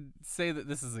not going to say that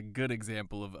this is a good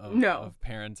example of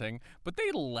parenting, but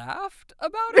they laughed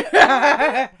about it.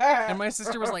 And my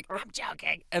sister was like, I'm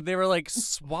joking. And they were like,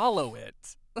 swallow it.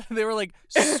 They were like,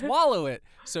 swallow it.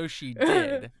 So she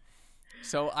did.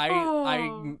 So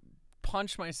I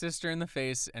punched my sister in the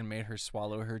face and made her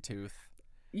swallow her tooth.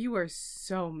 You are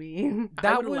so mean.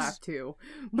 I would laugh too.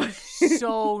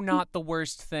 So not the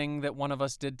worst thing that one of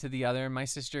us did to the other. My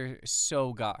sister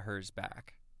so got hers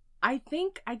back. I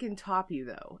think I can top you,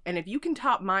 though. And if you can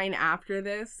top mine after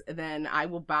this, then I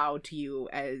will bow to you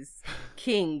as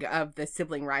king of the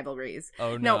sibling rivalries.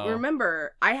 Oh, no. Now,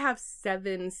 remember, I have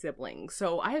 7 siblings,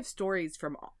 so I have stories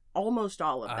from almost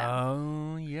all of them.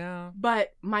 Oh, yeah.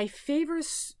 But my favorite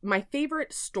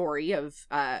story of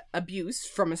abuse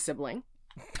from a sibling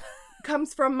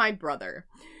comes from my brother.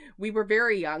 We were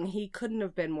very young. He couldn't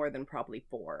have been more than probably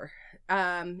 4.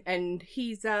 And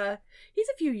he's a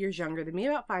few years younger than me,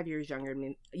 about 5 years younger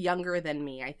than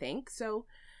me, I think. So,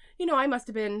 I must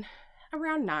have been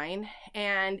around 9,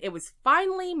 and it was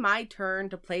finally my turn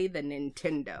to play the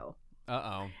Nintendo.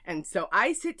 Uh-oh. And so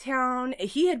I sit down,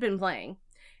 he had been playing,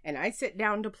 and I sit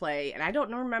down to play, and I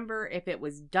don't remember if it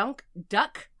was Duck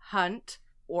Hunt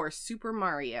or Super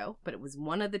Mario, but it was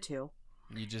one of the two.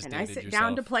 You just and dated I sit yourself.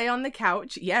 Down to play on the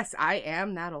couch. Yes, I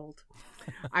am that old.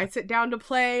 I sit down to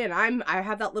play, and I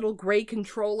have that little gray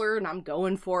controller, and I'm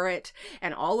going for it.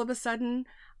 And all of a sudden,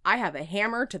 I have a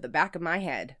hammer to the back of my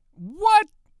head. What?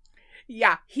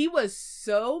 Yeah, he was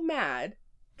so mad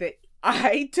that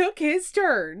I took his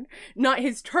turn. Not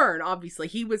his turn, obviously.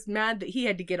 He was mad that he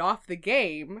had to get off the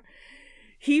game.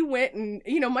 He went and,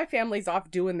 my family's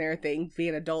off doing their thing,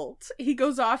 being adults. He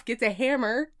goes off, gets a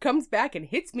hammer, comes back, and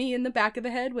hits me in the back of the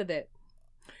head with it.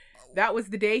 That was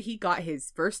the day he got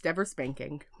his first ever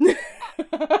spanking.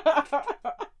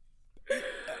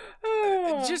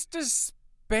 Just a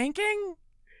spanking?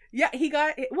 Yeah,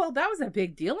 that was a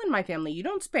big deal in my family. You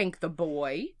don't spank the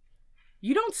boy.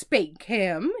 You don't spank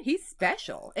him. He's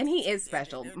special. And he is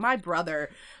special. My brother,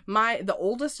 the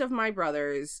oldest of my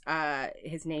brothers,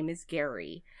 his name is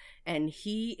Gary. And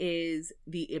he is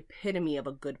the epitome of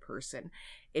a good person.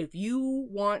 If you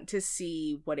want to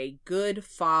see what a good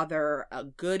father, a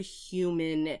good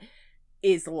human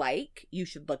is like, you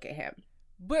should look at him.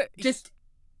 But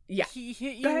he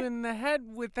hit you in the head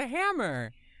with the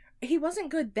hammer. He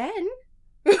wasn't good then.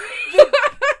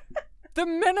 The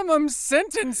minimum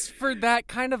sentence for that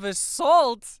kind of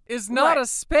assault is not a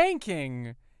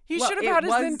spanking. He should have had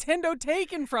his Nintendo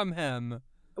taken from him.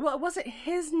 Well, it wasn't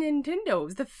his Nintendo. It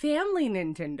was the family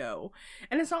Nintendo.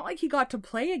 And it's not like he got to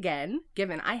play again,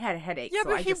 given I had a headache,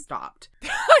 so I just stopped. I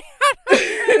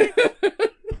had a headache.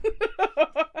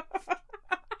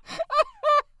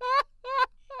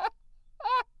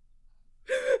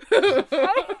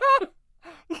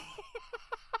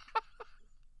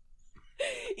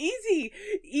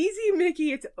 Easy,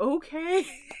 Mickey. It's okay.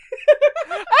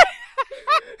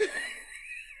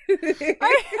 I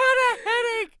had a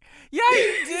headache. Yeah,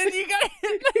 you did. You got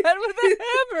hit in the head with a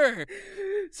hammer.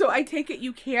 So I take it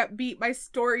you can't beat my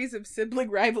stories of sibling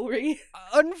rivalry?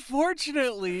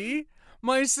 Unfortunately,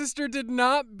 my sister did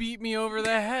not beat me over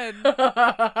the head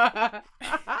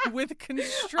with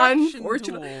construction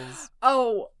tools.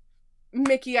 Oh,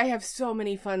 Mickey, I have so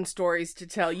many fun stories to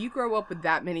tell. You grow up with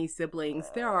that many siblings.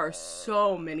 There are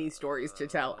so many stories to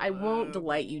tell. I won't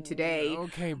delight you today.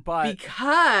 Okay, but...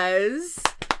 because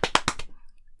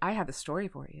I have a story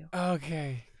for you.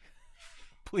 Okay.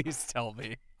 Please tell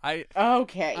me.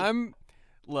 Okay.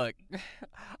 Look,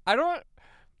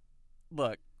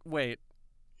 wait.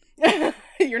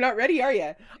 You're not ready, are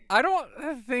you? I don't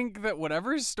think that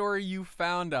whatever story you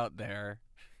found out there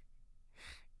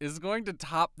is going to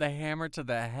top the hammer to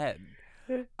the head.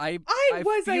 I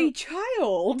was a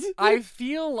child. I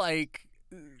feel like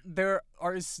there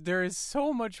is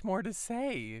so much more to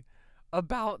say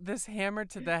about this hammer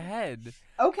to the head.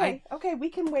 Okay, we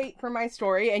can wait for my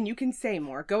story and you can say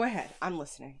more. Go ahead. I'm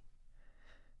listening.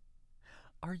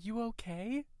 Are you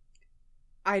okay?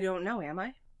 I don't know, am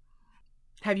I?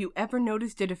 Have you ever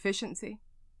noticed a deficiency?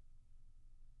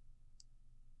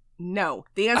 No.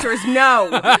 The answer is no.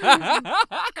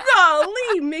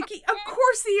 Golly, Mickey. Of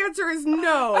course the answer is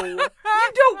no. You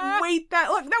don't wait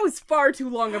that. Look, that was far too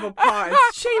long of a pause.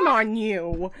 Shame on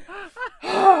you.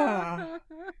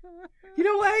 You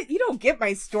know what? You don't get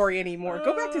my story anymore.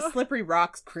 Go back to Slippery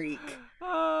Rocks Creek.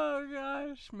 Oh,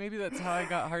 gosh. Maybe that's how I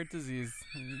got heart disease.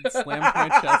 Slammed my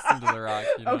chest into the rock.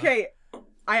 You know? Okay.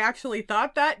 I actually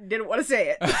thought that. Didn't want to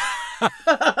say it.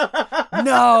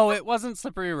 No, it wasn't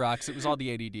Slippery Rocks. It was all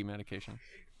the ADD medication.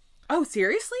 Oh,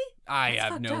 seriously? I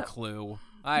have no clue.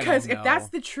 Because if that's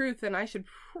the truth, then I should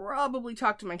probably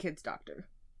talk to my kid's doctor.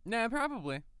 Nah,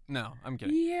 probably. No, I'm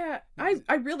kidding. Yeah,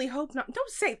 I really hope not. Don't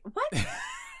say... What?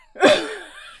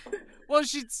 Well,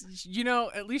 she's...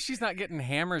 at least she's not getting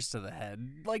hammers to the head.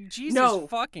 Like, Jesus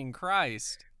fucking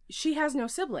Christ. She has no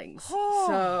siblings.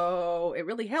 So it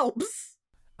really helps.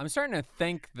 I'm starting to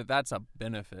think that that's a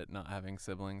benefit, not having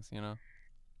siblings,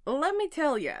 Let me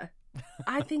tell you,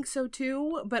 I think so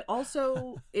too, but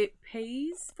also it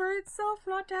pays for itself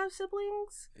not to have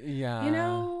siblings. Yeah.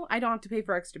 I don't have to pay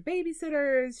for extra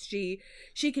babysitters.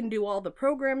 She can do all the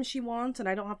programs she wants, and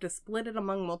I don't have to split it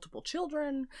among multiple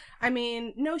children. I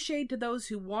mean, no shade to those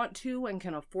who want to and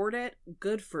can afford it.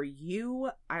 Good for you.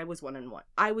 I was one and one.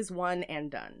 I was one and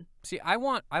done. See, I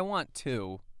want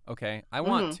two. Okay, I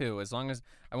want two, as long as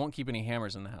I won't keep any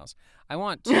hammers in the house. I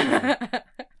want two,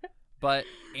 but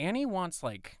Annie wants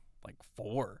like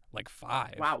 4, like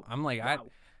 5. Wow. I'm like, wow.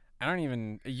 I don't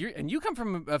even. You come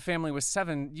from a family with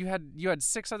 7. You had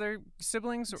 6 other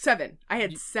siblings. 7. I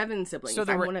had 7 siblings. So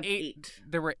there were one of 8.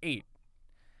 There were 8.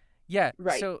 Yeah.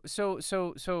 Right. So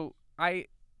I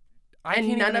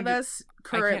and none of us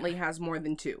currently has more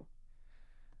than 2.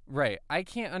 Right. I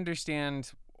can't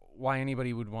understand why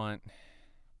anybody would want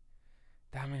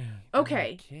that many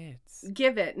kids.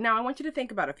 Give it. Now, I want you to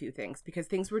think about a few things, because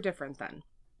things were different then.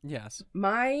 Yes.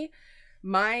 My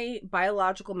My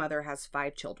biological mother has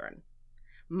 5 children.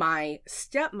 My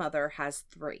stepmother has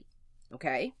 3.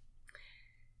 Okay?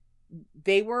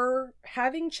 They were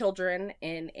having children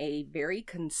in a very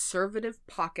conservative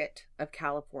pocket of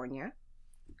California.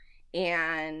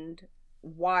 And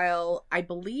while I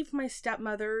believe my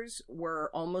stepmothers were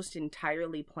almost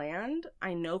entirely planned,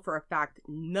 I know for a fact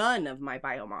none of my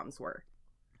bio moms were.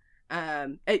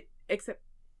 Except,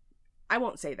 I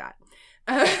won't say that.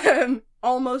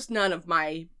 Almost none of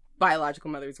my biological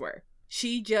mothers were.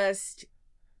 She just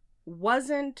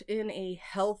wasn't in a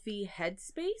healthy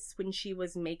headspace when she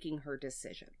was making her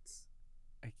decisions.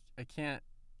 I can't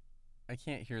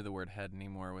hear the word head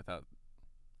anymore without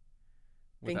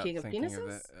thinking of penises? Of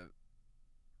it.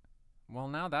 Well,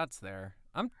 now that's there.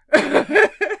 I'm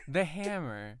the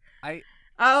hammer.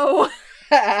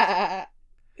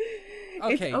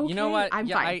 Okay, you know what? I'm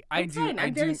fine. I'm fine.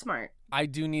 I'm very smart. I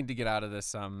do need to get out of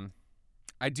this.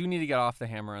 I do need to get off the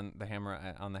hammer on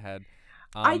the head.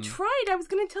 I tried. I was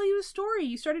going to tell you a story.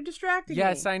 You started distracting me.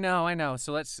 Yes, I know.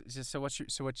 So let's just.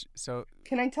 So.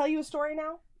 Can I tell you a story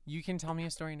now? You can tell me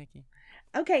a story, Nikki.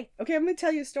 Okay. I'm going to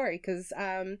tell you a story because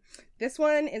this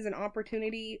one is an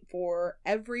opportunity for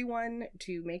everyone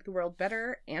to make the world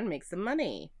better and make some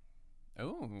money.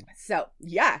 Oh. So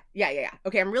yeah.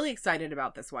 Okay, I'm really excited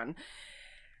about this one.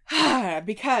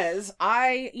 Because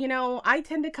I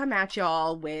tend to come at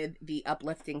y'all with the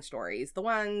uplifting stories, the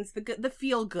ones, the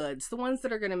feel goods, the ones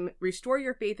that are going to restore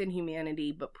your faith in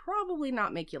humanity, but probably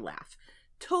not make you laugh.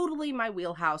 Totally my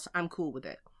wheelhouse. I'm cool with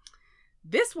it.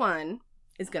 This one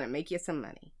is going to make you some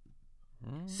money.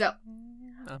 So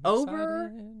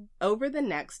over the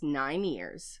next 9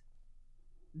 years,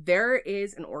 there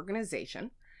is an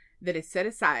organization that has set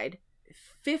aside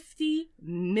 £50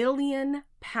 million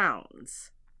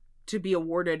to be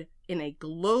awarded in a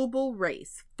global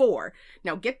race for,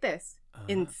 now get this,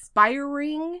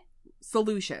 inspiring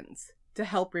solutions to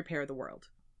help repair the world.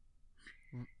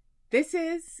 This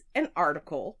is an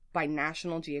article by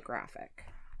National Geographic.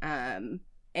 And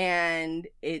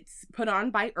it's put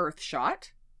on by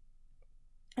Earthshot.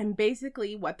 And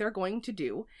basically what they're going to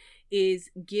do is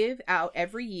give out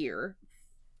every year,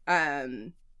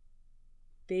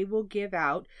 they will give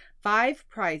out 5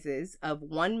 prizes of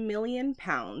 £1 million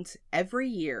every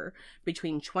year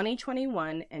between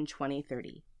 2021 and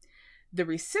 2030. The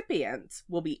recipients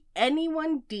will be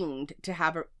anyone deemed to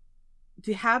have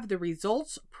the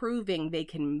results proving they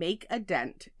can make a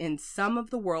dent in some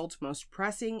of the world's most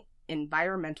pressing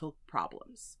environmental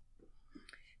problems.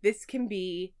 This can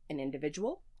be an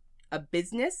individual, a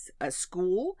business, a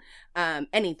school,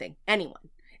 anything, anyone.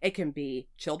 It can be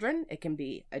children, it can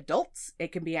be adults,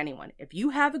 it can be anyone. If you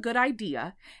have a good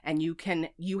idea and you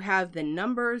have the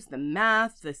numbers, the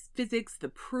math, the physics, the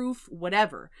proof,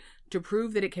 whatever, to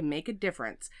prove that it can make a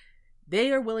difference,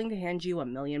 they are willing to hand you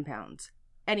 £1 million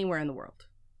anywhere in the world.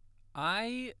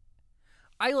 I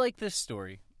like this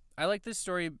story. I like this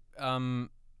story. I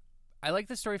like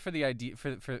this story for the idea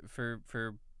for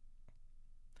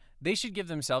they should give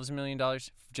themselves $1 million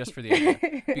just for the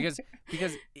idea because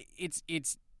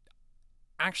it's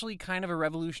actually kind of a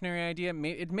revolutionary idea.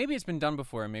 Maybe it's been done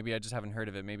before, and maybe I just haven't heard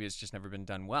of it. Maybe it's just never been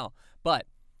done well. But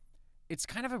it's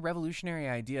kind of a revolutionary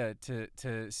idea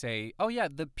to say, oh yeah,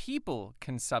 the people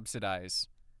can subsidize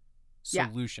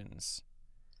solutions.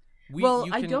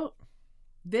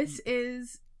 This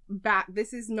is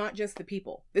not just the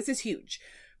people. This is huge.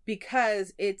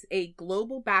 Because it's a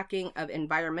global backing of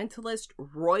environmentalist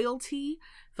royalty,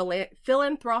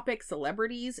 philanthropic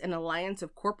celebrities, and alliance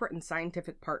of corporate and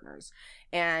scientific partners.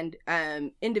 And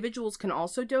individuals can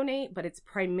also donate, but it's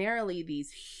primarily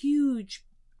these huge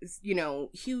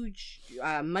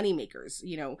money makers.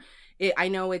 I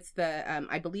know it's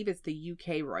I believe it's the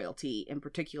UK royalty in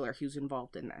particular who's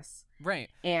involved in this. Right.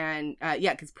 And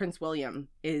because Prince William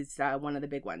is one of the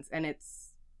big ones, and it's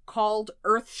called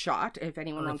Earthshot, if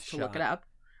anyone wants to look it up.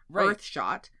 Right.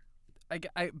 Earthshot.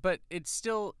 But it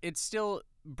still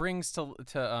brings to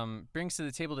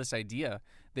the table this idea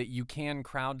that you can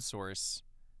crowdsource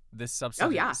this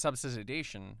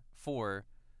subsidization for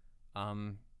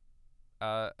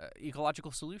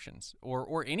ecological solutions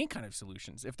or any kind of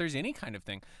solutions. If there's any kind of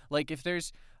thing, like if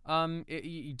there's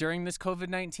during this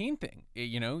COVID-19 thing,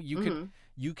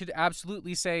 you could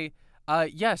absolutely say,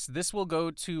 yes, this will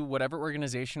go to whatever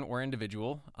organization or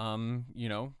individual,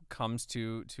 comes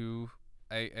to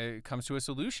a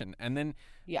solution, and then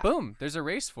boom, there's a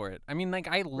race for it. I mean, like,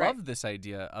 I love this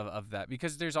idea of that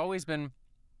because there's always been,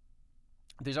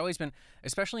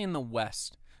 especially in the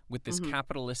West, with this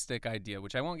capitalistic idea,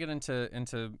 which I won't get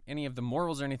into any of the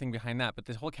morals or anything behind that, but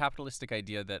this whole capitalistic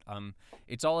idea that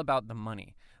it's all about the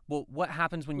money. Well, what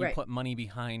happens when you put money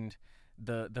behind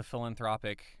the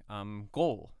philanthropic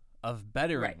goal of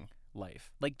bettering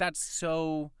life? Like that's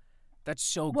so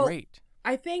great.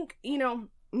 I think,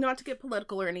 not to get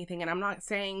political or anything, and I'm not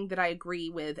saying that I agree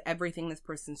with everything this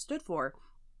person stood for,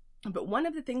 but one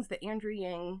of the things that Andrew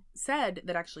Yang said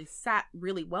that actually sat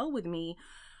really well with me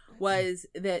was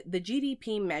that the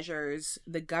GDP measures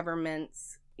the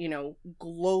government's,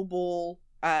 global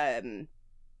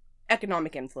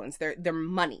economic influence, their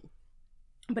money.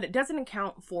 But it doesn't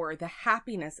account for the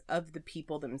happiness of the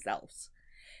people themselves.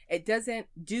 It doesn't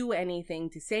do anything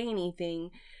to say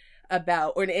anything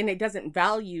about, and it doesn't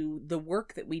value the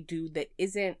work that we do that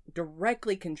isn't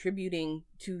directly contributing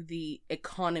to the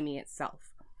economy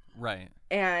itself. Right.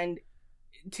 And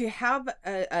to have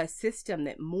a system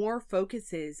that more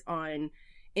focuses on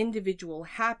individual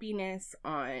happiness,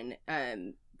 on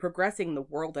progressing the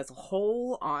world as a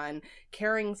whole, on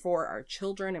caring for our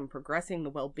children and progressing the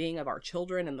well-being of our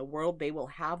children and the world they will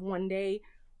have one day,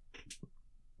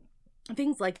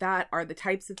 things like that are the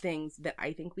types of things that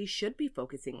I think we should be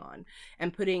focusing on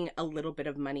and putting a little bit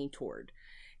of money toward.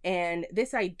 And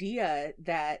this idea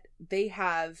that they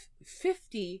have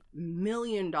 $50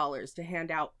 million to hand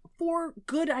out for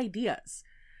good ideas.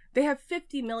 They have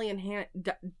 $50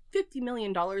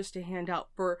 million to hand out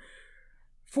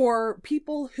for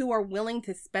people who are willing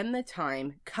to spend the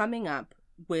time coming up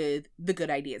with the good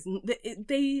ideas.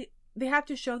 They have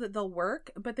to show that they'll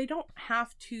work, but they don't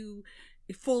have to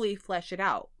fully flesh it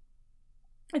out.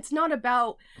 It's not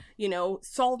about,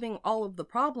 solving all of the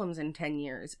problems in 10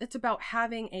 years. It's about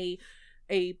having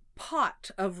a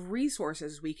pot of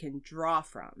resources we can draw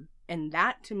from. And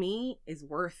that, to me, is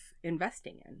worth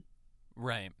investing in.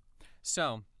 Right.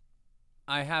 So,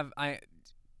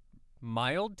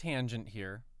 mild tangent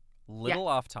here, little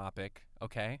off topic,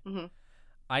 okay? Mm-hmm.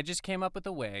 I just came up with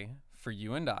a way for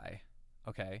you and I,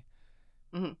 okay,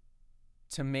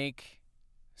 to make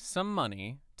some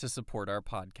money to support our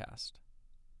podcast.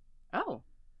 Oh.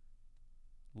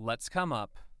 Let's come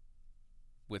up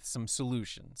with some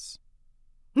solutions.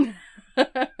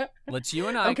 Let's you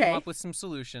and I come up with some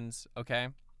solutions, okay?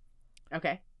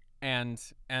 Okay. And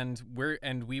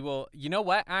we will, you know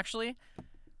what, actually,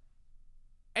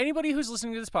 anybody who's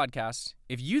listening to this podcast,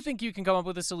 if you think you can come up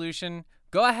with a solution,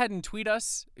 go ahead and tweet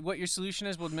us what your solution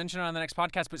is. We'll mention it on the next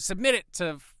podcast, but submit it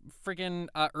to friggin'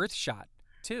 Earthshot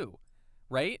too,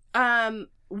 right?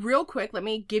 Real quick, let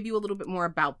me give you a little bit more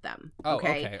about them.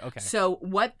 Okay. So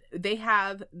what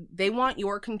they want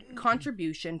your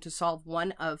contribution to solve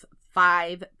one of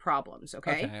 5 problems.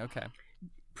 Okay.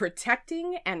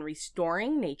 Protecting and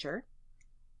restoring nature,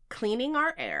 cleaning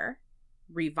our air,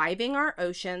 reviving our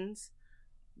oceans,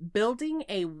 building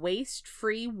a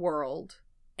waste-free world,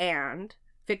 and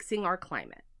fixing our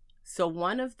climate. So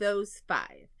one of those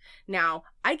 5. Now,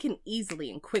 I can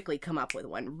easily and quickly come up with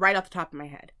one right off the top of my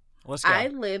head. Let's go. I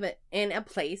live in a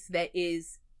place that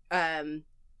is,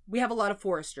 we have a lot of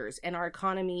foresters, and our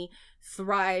economy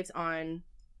thrives on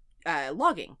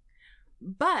logging.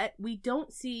 But we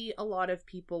don't see a lot of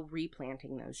people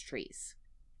replanting those trees.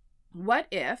 What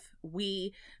if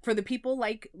for the people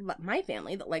like my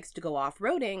family that likes to go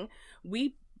off-roading,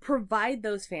 we provide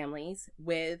those families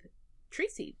with tree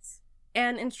seeds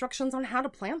and instructions on how to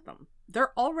plant them?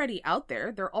 They're already out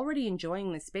there. They're already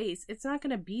enjoying the space. It's not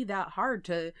going to be that hard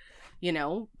to,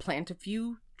 plant a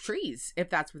few trees if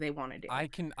that's what they want to do. I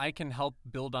can help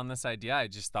build on this idea. I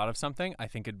just thought of something. I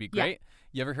think it'd be great.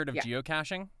 Yeah. You ever heard of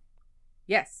geocaching?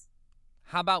 Yes.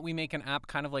 How about we make an app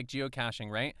kind of like geocaching,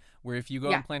 right? Where if you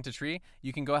go and plant a tree,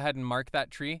 you can go ahead and mark that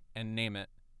tree and name it.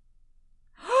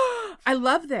 I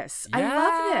love this. Yeah. I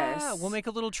love this. We'll make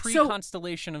a little tree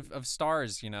constellation of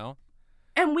stars,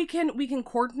 And we can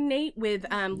coordinate with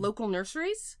local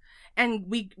nurseries, and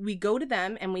we go to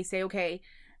them and we say, okay,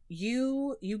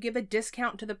 you give a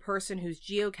discount to the person who's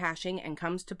geocaching and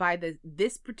comes to buy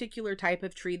this particular type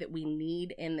of tree that we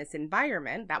need in this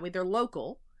environment. That way they're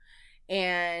local.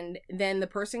 And then the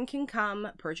person can come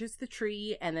purchase the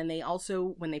tree, and then they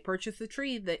also, when they purchase the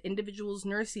tree, the individual's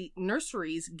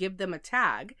nurseries give them a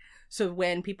tag. So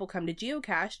when people come to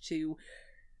geocache to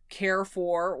care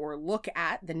for or look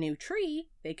at the new tree,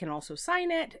 they can also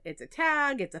sign it. It's a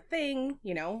tag, it's a thing,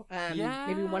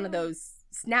 maybe one of those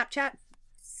Snapchat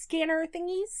scanner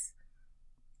thingies,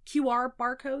 QR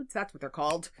barcodes, that's what they're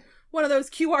called. One of those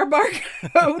QR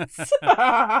barcodes.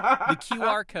 The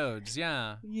QR codes,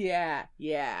 yeah. Yeah.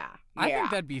 I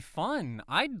think that'd be fun.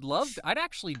 I'd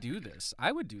actually do this.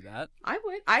 I would do that. I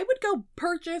would go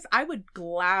purchase. I would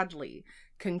gladly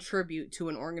contribute to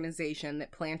an organization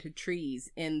that planted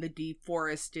trees in the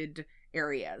deforested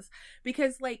areas.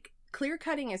 Because, like, clear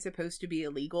cutting is supposed to be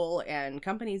illegal and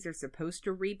companies are supposed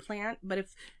to replant, but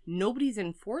if nobody's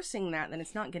enforcing that, then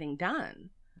it's not getting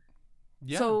done.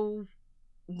 Yeah. So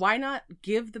why not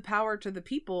give the power to the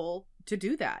people to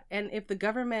do that? And if the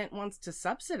government wants to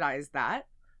subsidize that,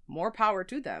 more power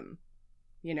to them,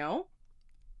 you know?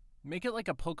 Make it like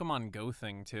a Pokemon Go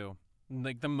thing too.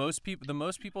 Like the most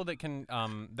people that can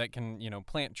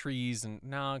plant trees, and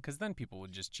because then people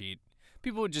would just cheat.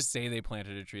 People would just say they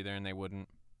planted a tree there and they wouldn't.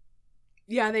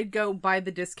 Yeah, they'd go buy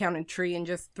the discounted tree and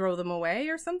just throw them away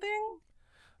or something.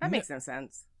 That makes no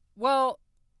sense. Well,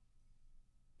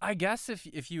 I guess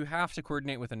if you have to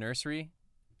coordinate with a nursery,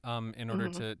 in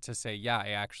order to say, yeah, I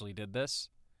actually did this,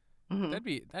 it'd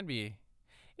be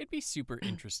super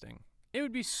interesting. It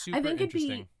would be super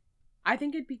interesting. I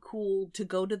think it'd be cool to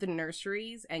go to the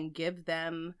nurseries and give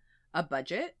them a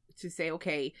budget to say,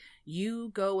 okay,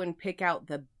 you go and pick out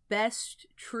the best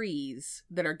trees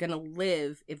that are going to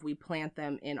live if we plant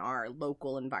them in our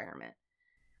local environment.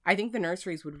 I think the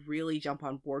nurseries would really jump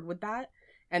on board with that.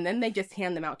 And then they just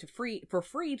hand them out for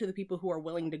free to the people who are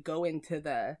willing to go into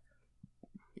the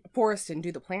forest and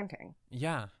do the planting.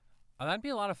 Yeah. That'd be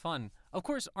a lot of fun. Of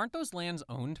course, aren't those lands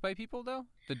owned by people, though?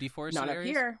 The deforested areas? Not up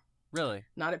here. Really?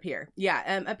 Not up here.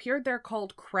 Yeah, up here they're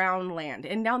called crown land.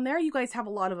 And down there you guys have a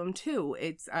lot of them, too.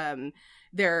 It's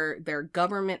they're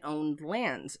government-owned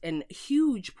lands. And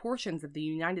huge portions of the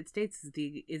United States is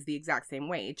the exact same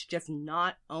way. It's just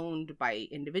not owned by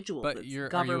individuals. But are you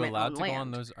allowed to go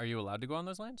on those? Are you allowed to go on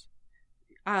those lands?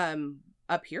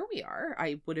 Up here we are.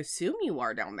 I would assume you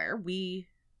are down there. We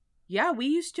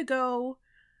used to go.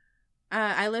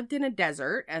 I lived in a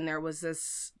desert, and there was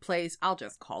this place, I'll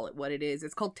just call it what it is.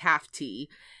 It's called Taftee.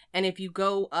 And if you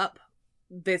go up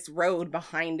this road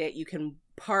behind it, you can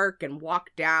park and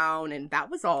walk down, and that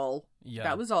was all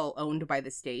owned by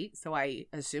the state, so I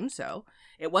assume so.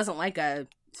 It wasn't like a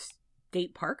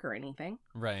state park or anything.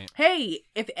 Right. Hey,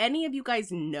 if any of you guys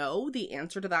know the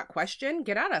answer to that question,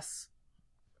 get at us.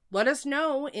 Let us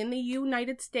know in the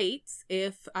United States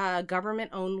if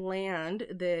government-owned land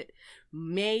that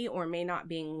may or may not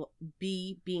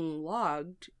be being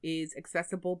logged is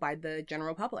accessible by the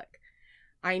general public.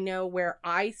 I know where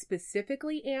I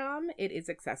specifically am, it is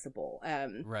accessible.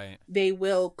 Right. They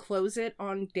will close it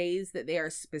on days that they are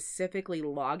specifically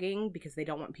logging because they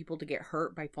don't want people to get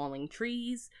hurt by falling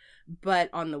trees. But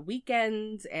on the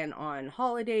weekends and on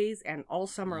holidays and all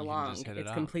summer long,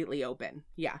 it's completely open.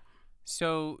 Yeah.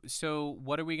 So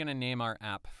what are we going to name our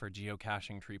app for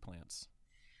geocaching tree plants?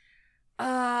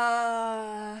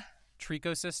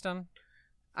 Tricosystem?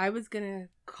 I was going to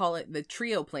call it the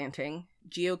trio planting.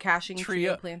 Geocaching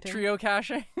trio planting. Trio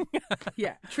caching?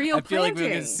 Yeah, trio planting. I feel like we'll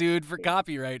get sued for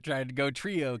copyright trying to go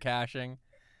trio caching.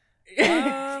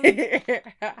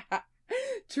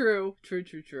 True.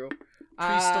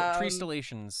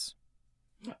 Treestallations.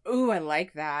 Ooh, I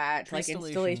like that. Like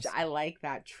installation. I like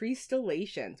that.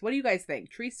 Treestallations. What do you guys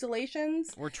think?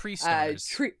 Treestallations? Or tree stars?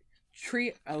 Tree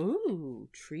stars.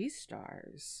 Tree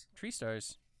stars.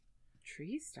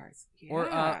 Tree stars.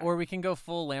 Yeah. Or we can go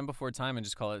full Land Before Time and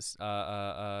just call it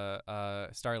Star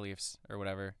Leaves or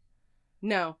whatever.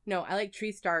 No, I like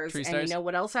tree stars. And you know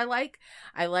what else I like?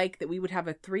 I like that we would have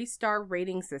a 3-star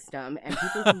rating system, and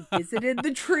people who visited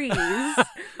the trees,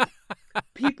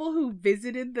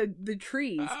 the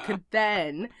trees could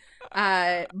then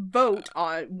vote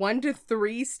on 1 to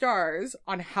 3 stars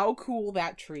on how cool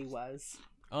that tree was.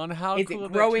 On how is cool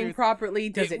it growing properly?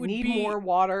 Does it need more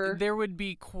water? There would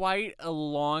be quite a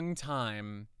long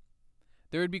time.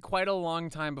 There would be quite a long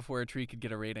time before a tree could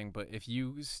get a rating, but if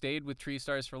you stayed with tree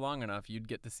stars for long enough, you'd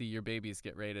get to see your babies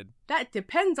get rated. That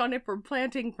depends on if we're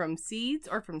planting from seeds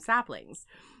or from saplings.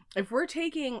 If we're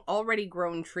taking already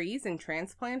grown trees and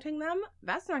transplanting them,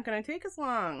 that's not going to take as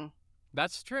long.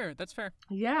 That's true. That's fair.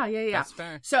 Yeah. That's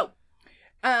fair. So,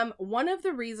 one of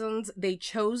the reasons they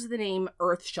chose the name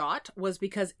Earthshot was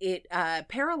because it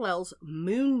parallels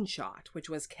Moonshot, which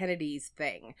was Kennedy's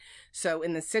thing. So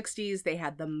in the 60s, they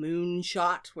had the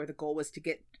Moonshot, where the goal was to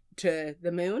get to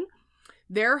the moon.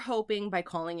 They're hoping by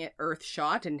calling it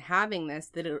Earthshot and having this,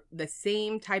 that the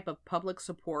same type of public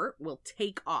support will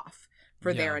take off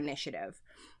for their initiative.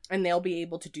 And they'll be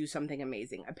able to do something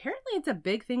amazing. Apparently, it's a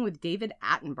big thing with David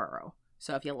Attenborough.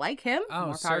 So if you like him,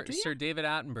 more power to you. Sir David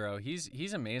Attenborough,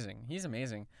 he's amazing. He's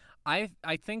amazing. I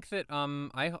think that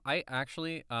I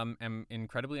actually am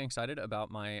incredibly excited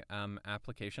about my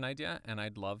application idea, and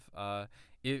I'd love to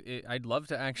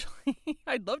actually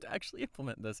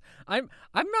implement this. I'm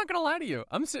not gonna lie to you.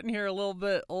 I'm sitting here a little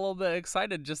bit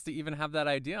excited just to even have that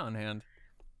idea on hand.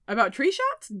 About tree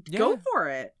shots? Yeah. Go for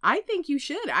it. I think you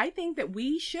should. I think that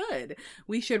we should.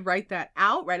 We should write that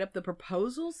out, write up the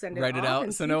proposal, send it Write it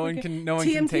out so no one can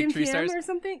take tree stars or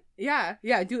something. Yeah.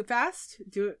 Do it fast.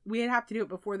 Do it. We have to do it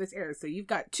before this airs. So you've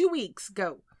got 2 weeks.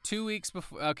 Go. 2 weeks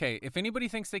before. Okay, if anybody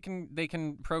thinks they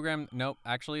can program, nope,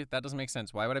 actually that doesn't make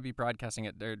sense. Why would I be broadcasting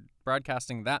it? They're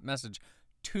broadcasting that message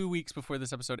 2 weeks before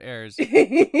this episode airs.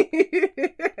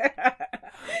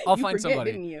 I'll find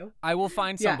somebody. Didn't you? I will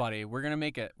find somebody. Yeah. We're gonna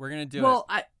make it. We're gonna do it. Well,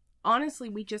 honestly,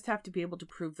 we just have to be able to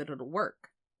prove that it'll work.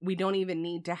 We don't even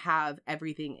need to have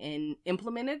everything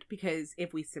implemented, because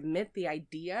if we submit the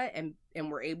idea and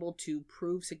we're able to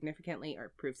prove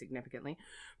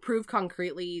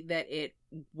concretely that it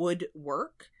would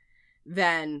work,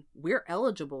 then we're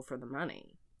eligible for the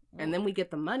money. And then we get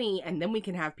the money, and then we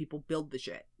can have people build the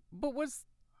shit. But what's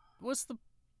the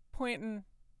point in...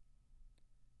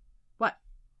 What?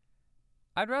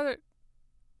 I'd rather...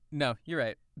 No, you're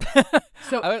right.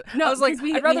 So I was like,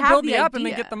 I'd rather build the app and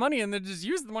then get the money and then just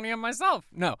use the money on myself.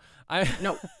 No,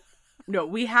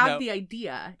 we have the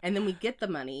idea, and then we get the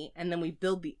money, and then we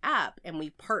build the app, and we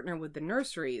partner with the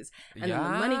nurseries, and then the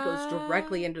money goes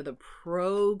directly into the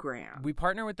program. We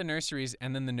partner with the nurseries,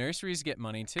 and then the nurseries get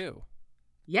money too.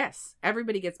 Yes,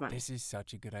 everybody gets money. This is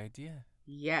such a good idea.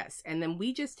 Yes, and then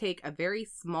we just take a very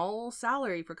small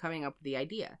salary for coming up with the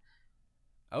idea.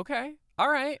 Okay. All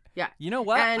right. Yeah. You know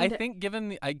what? I think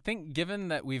given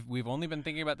that we've only been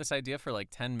thinking about this idea for like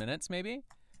 10 minutes maybe,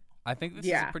 I think this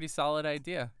is a pretty solid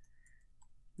idea.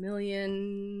 £1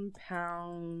 million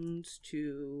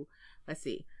to, let's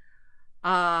see.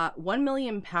 £1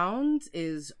 million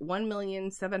is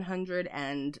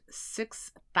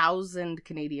 1,706,000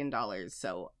 Canadian dollars.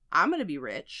 So I'm gonna be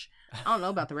rich. I don't know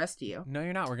about the rest of you. No,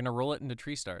 you're not. We're gonna roll it into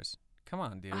tree stars. Come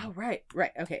on, dude. Oh, right.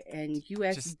 Okay. And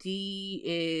USD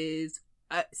is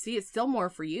see, it's still more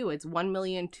for you. It's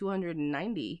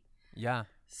 1,290,000. Yeah.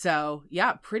 So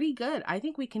yeah, pretty good. I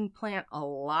think we can plant a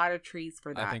lot of trees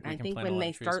for that. I think when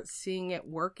they start seeing it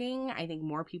working, I think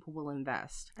more people will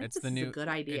invest. It's a good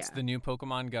idea. It's the new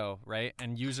Pokemon Go, right?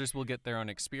 And users will get their own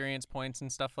experience points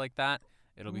and stuff like that.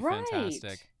 It'll be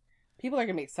fantastic. People are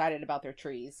going to be excited about their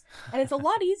trees. And it's a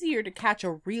lot easier to catch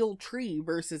a real tree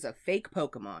versus a fake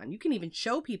Pokemon. You can even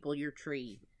show people your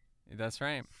tree. That's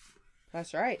right.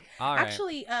 That's right. All right.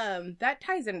 Actually, that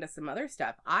ties into some other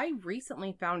stuff. I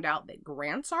recently found out that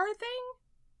grants are a thing.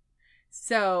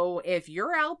 So if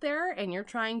you're out there and you're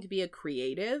trying to be a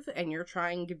creative and you're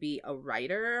trying to be a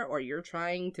writer or you're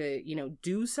trying to,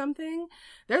 do something,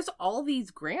 there's all these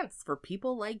grants for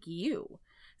people like you.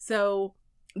 So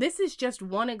this is just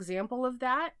one example of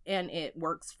that, and it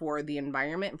works for the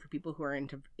environment and for people who are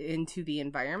into the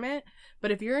environment.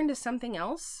 But if you're into something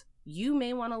else, you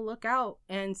may want to look out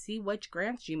and see which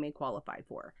grants you may qualify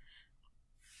for.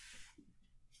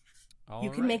 You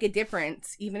can make a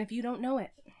difference even if you don't know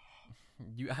it.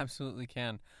 You absolutely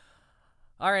can.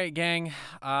 All right, gang.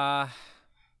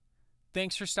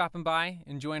 Thanks for stopping by,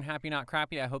 enjoying Happy Not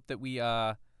Crappy. I hope that we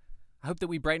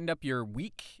brightened up your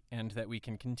week and that we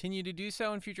can continue to do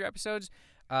so in future episodes.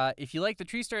 If you like the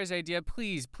Tree Stars idea,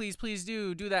 please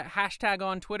do that hashtag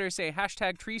on Twitter. Say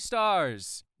hashtag Tree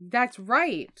Stars. That's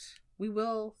right. We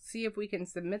will see if we can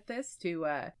submit this to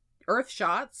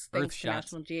Earthshots. Thanks to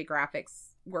National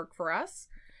Geographic's work for us.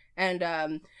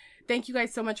 And thank you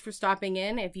guys so much for stopping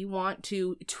in. If you want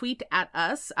to tweet at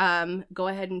us, go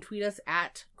ahead and tweet us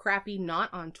at Crappy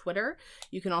Not on Twitter.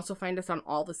 You can also find us on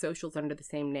all the socials under the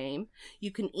same name. You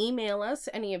can email us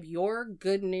any of your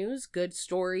good news, good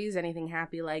stories, anything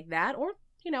happy like that, or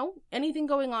anything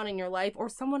going on in your life or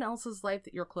someone else's life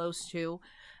that you're close to.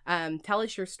 Tell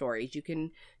us your stories. You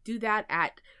can do that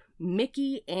at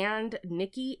Mickey and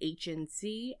Nikki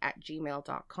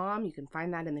hnc@gmail.com. You can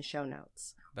find that in the show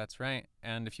notes. That's right.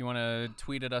 And if you want to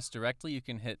tweet at us directly, you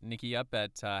can hit Nikki up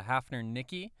at Hafner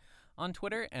Nikki on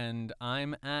Twitter, and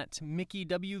I'm at Mickey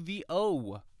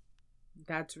WVO.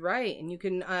 That's right. And you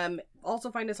can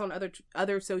also find us on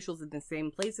other socials in the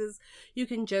same places. You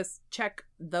can just check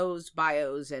those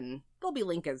bios, and there'll be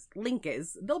links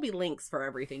for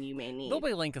everything you may need. There'll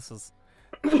be linkuses.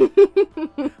 All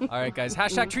right, guys.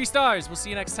 Hashtag Tree Stars. We'll see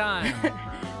you next time.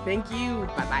 Thank you.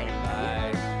 Bye-bye.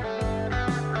 Bye.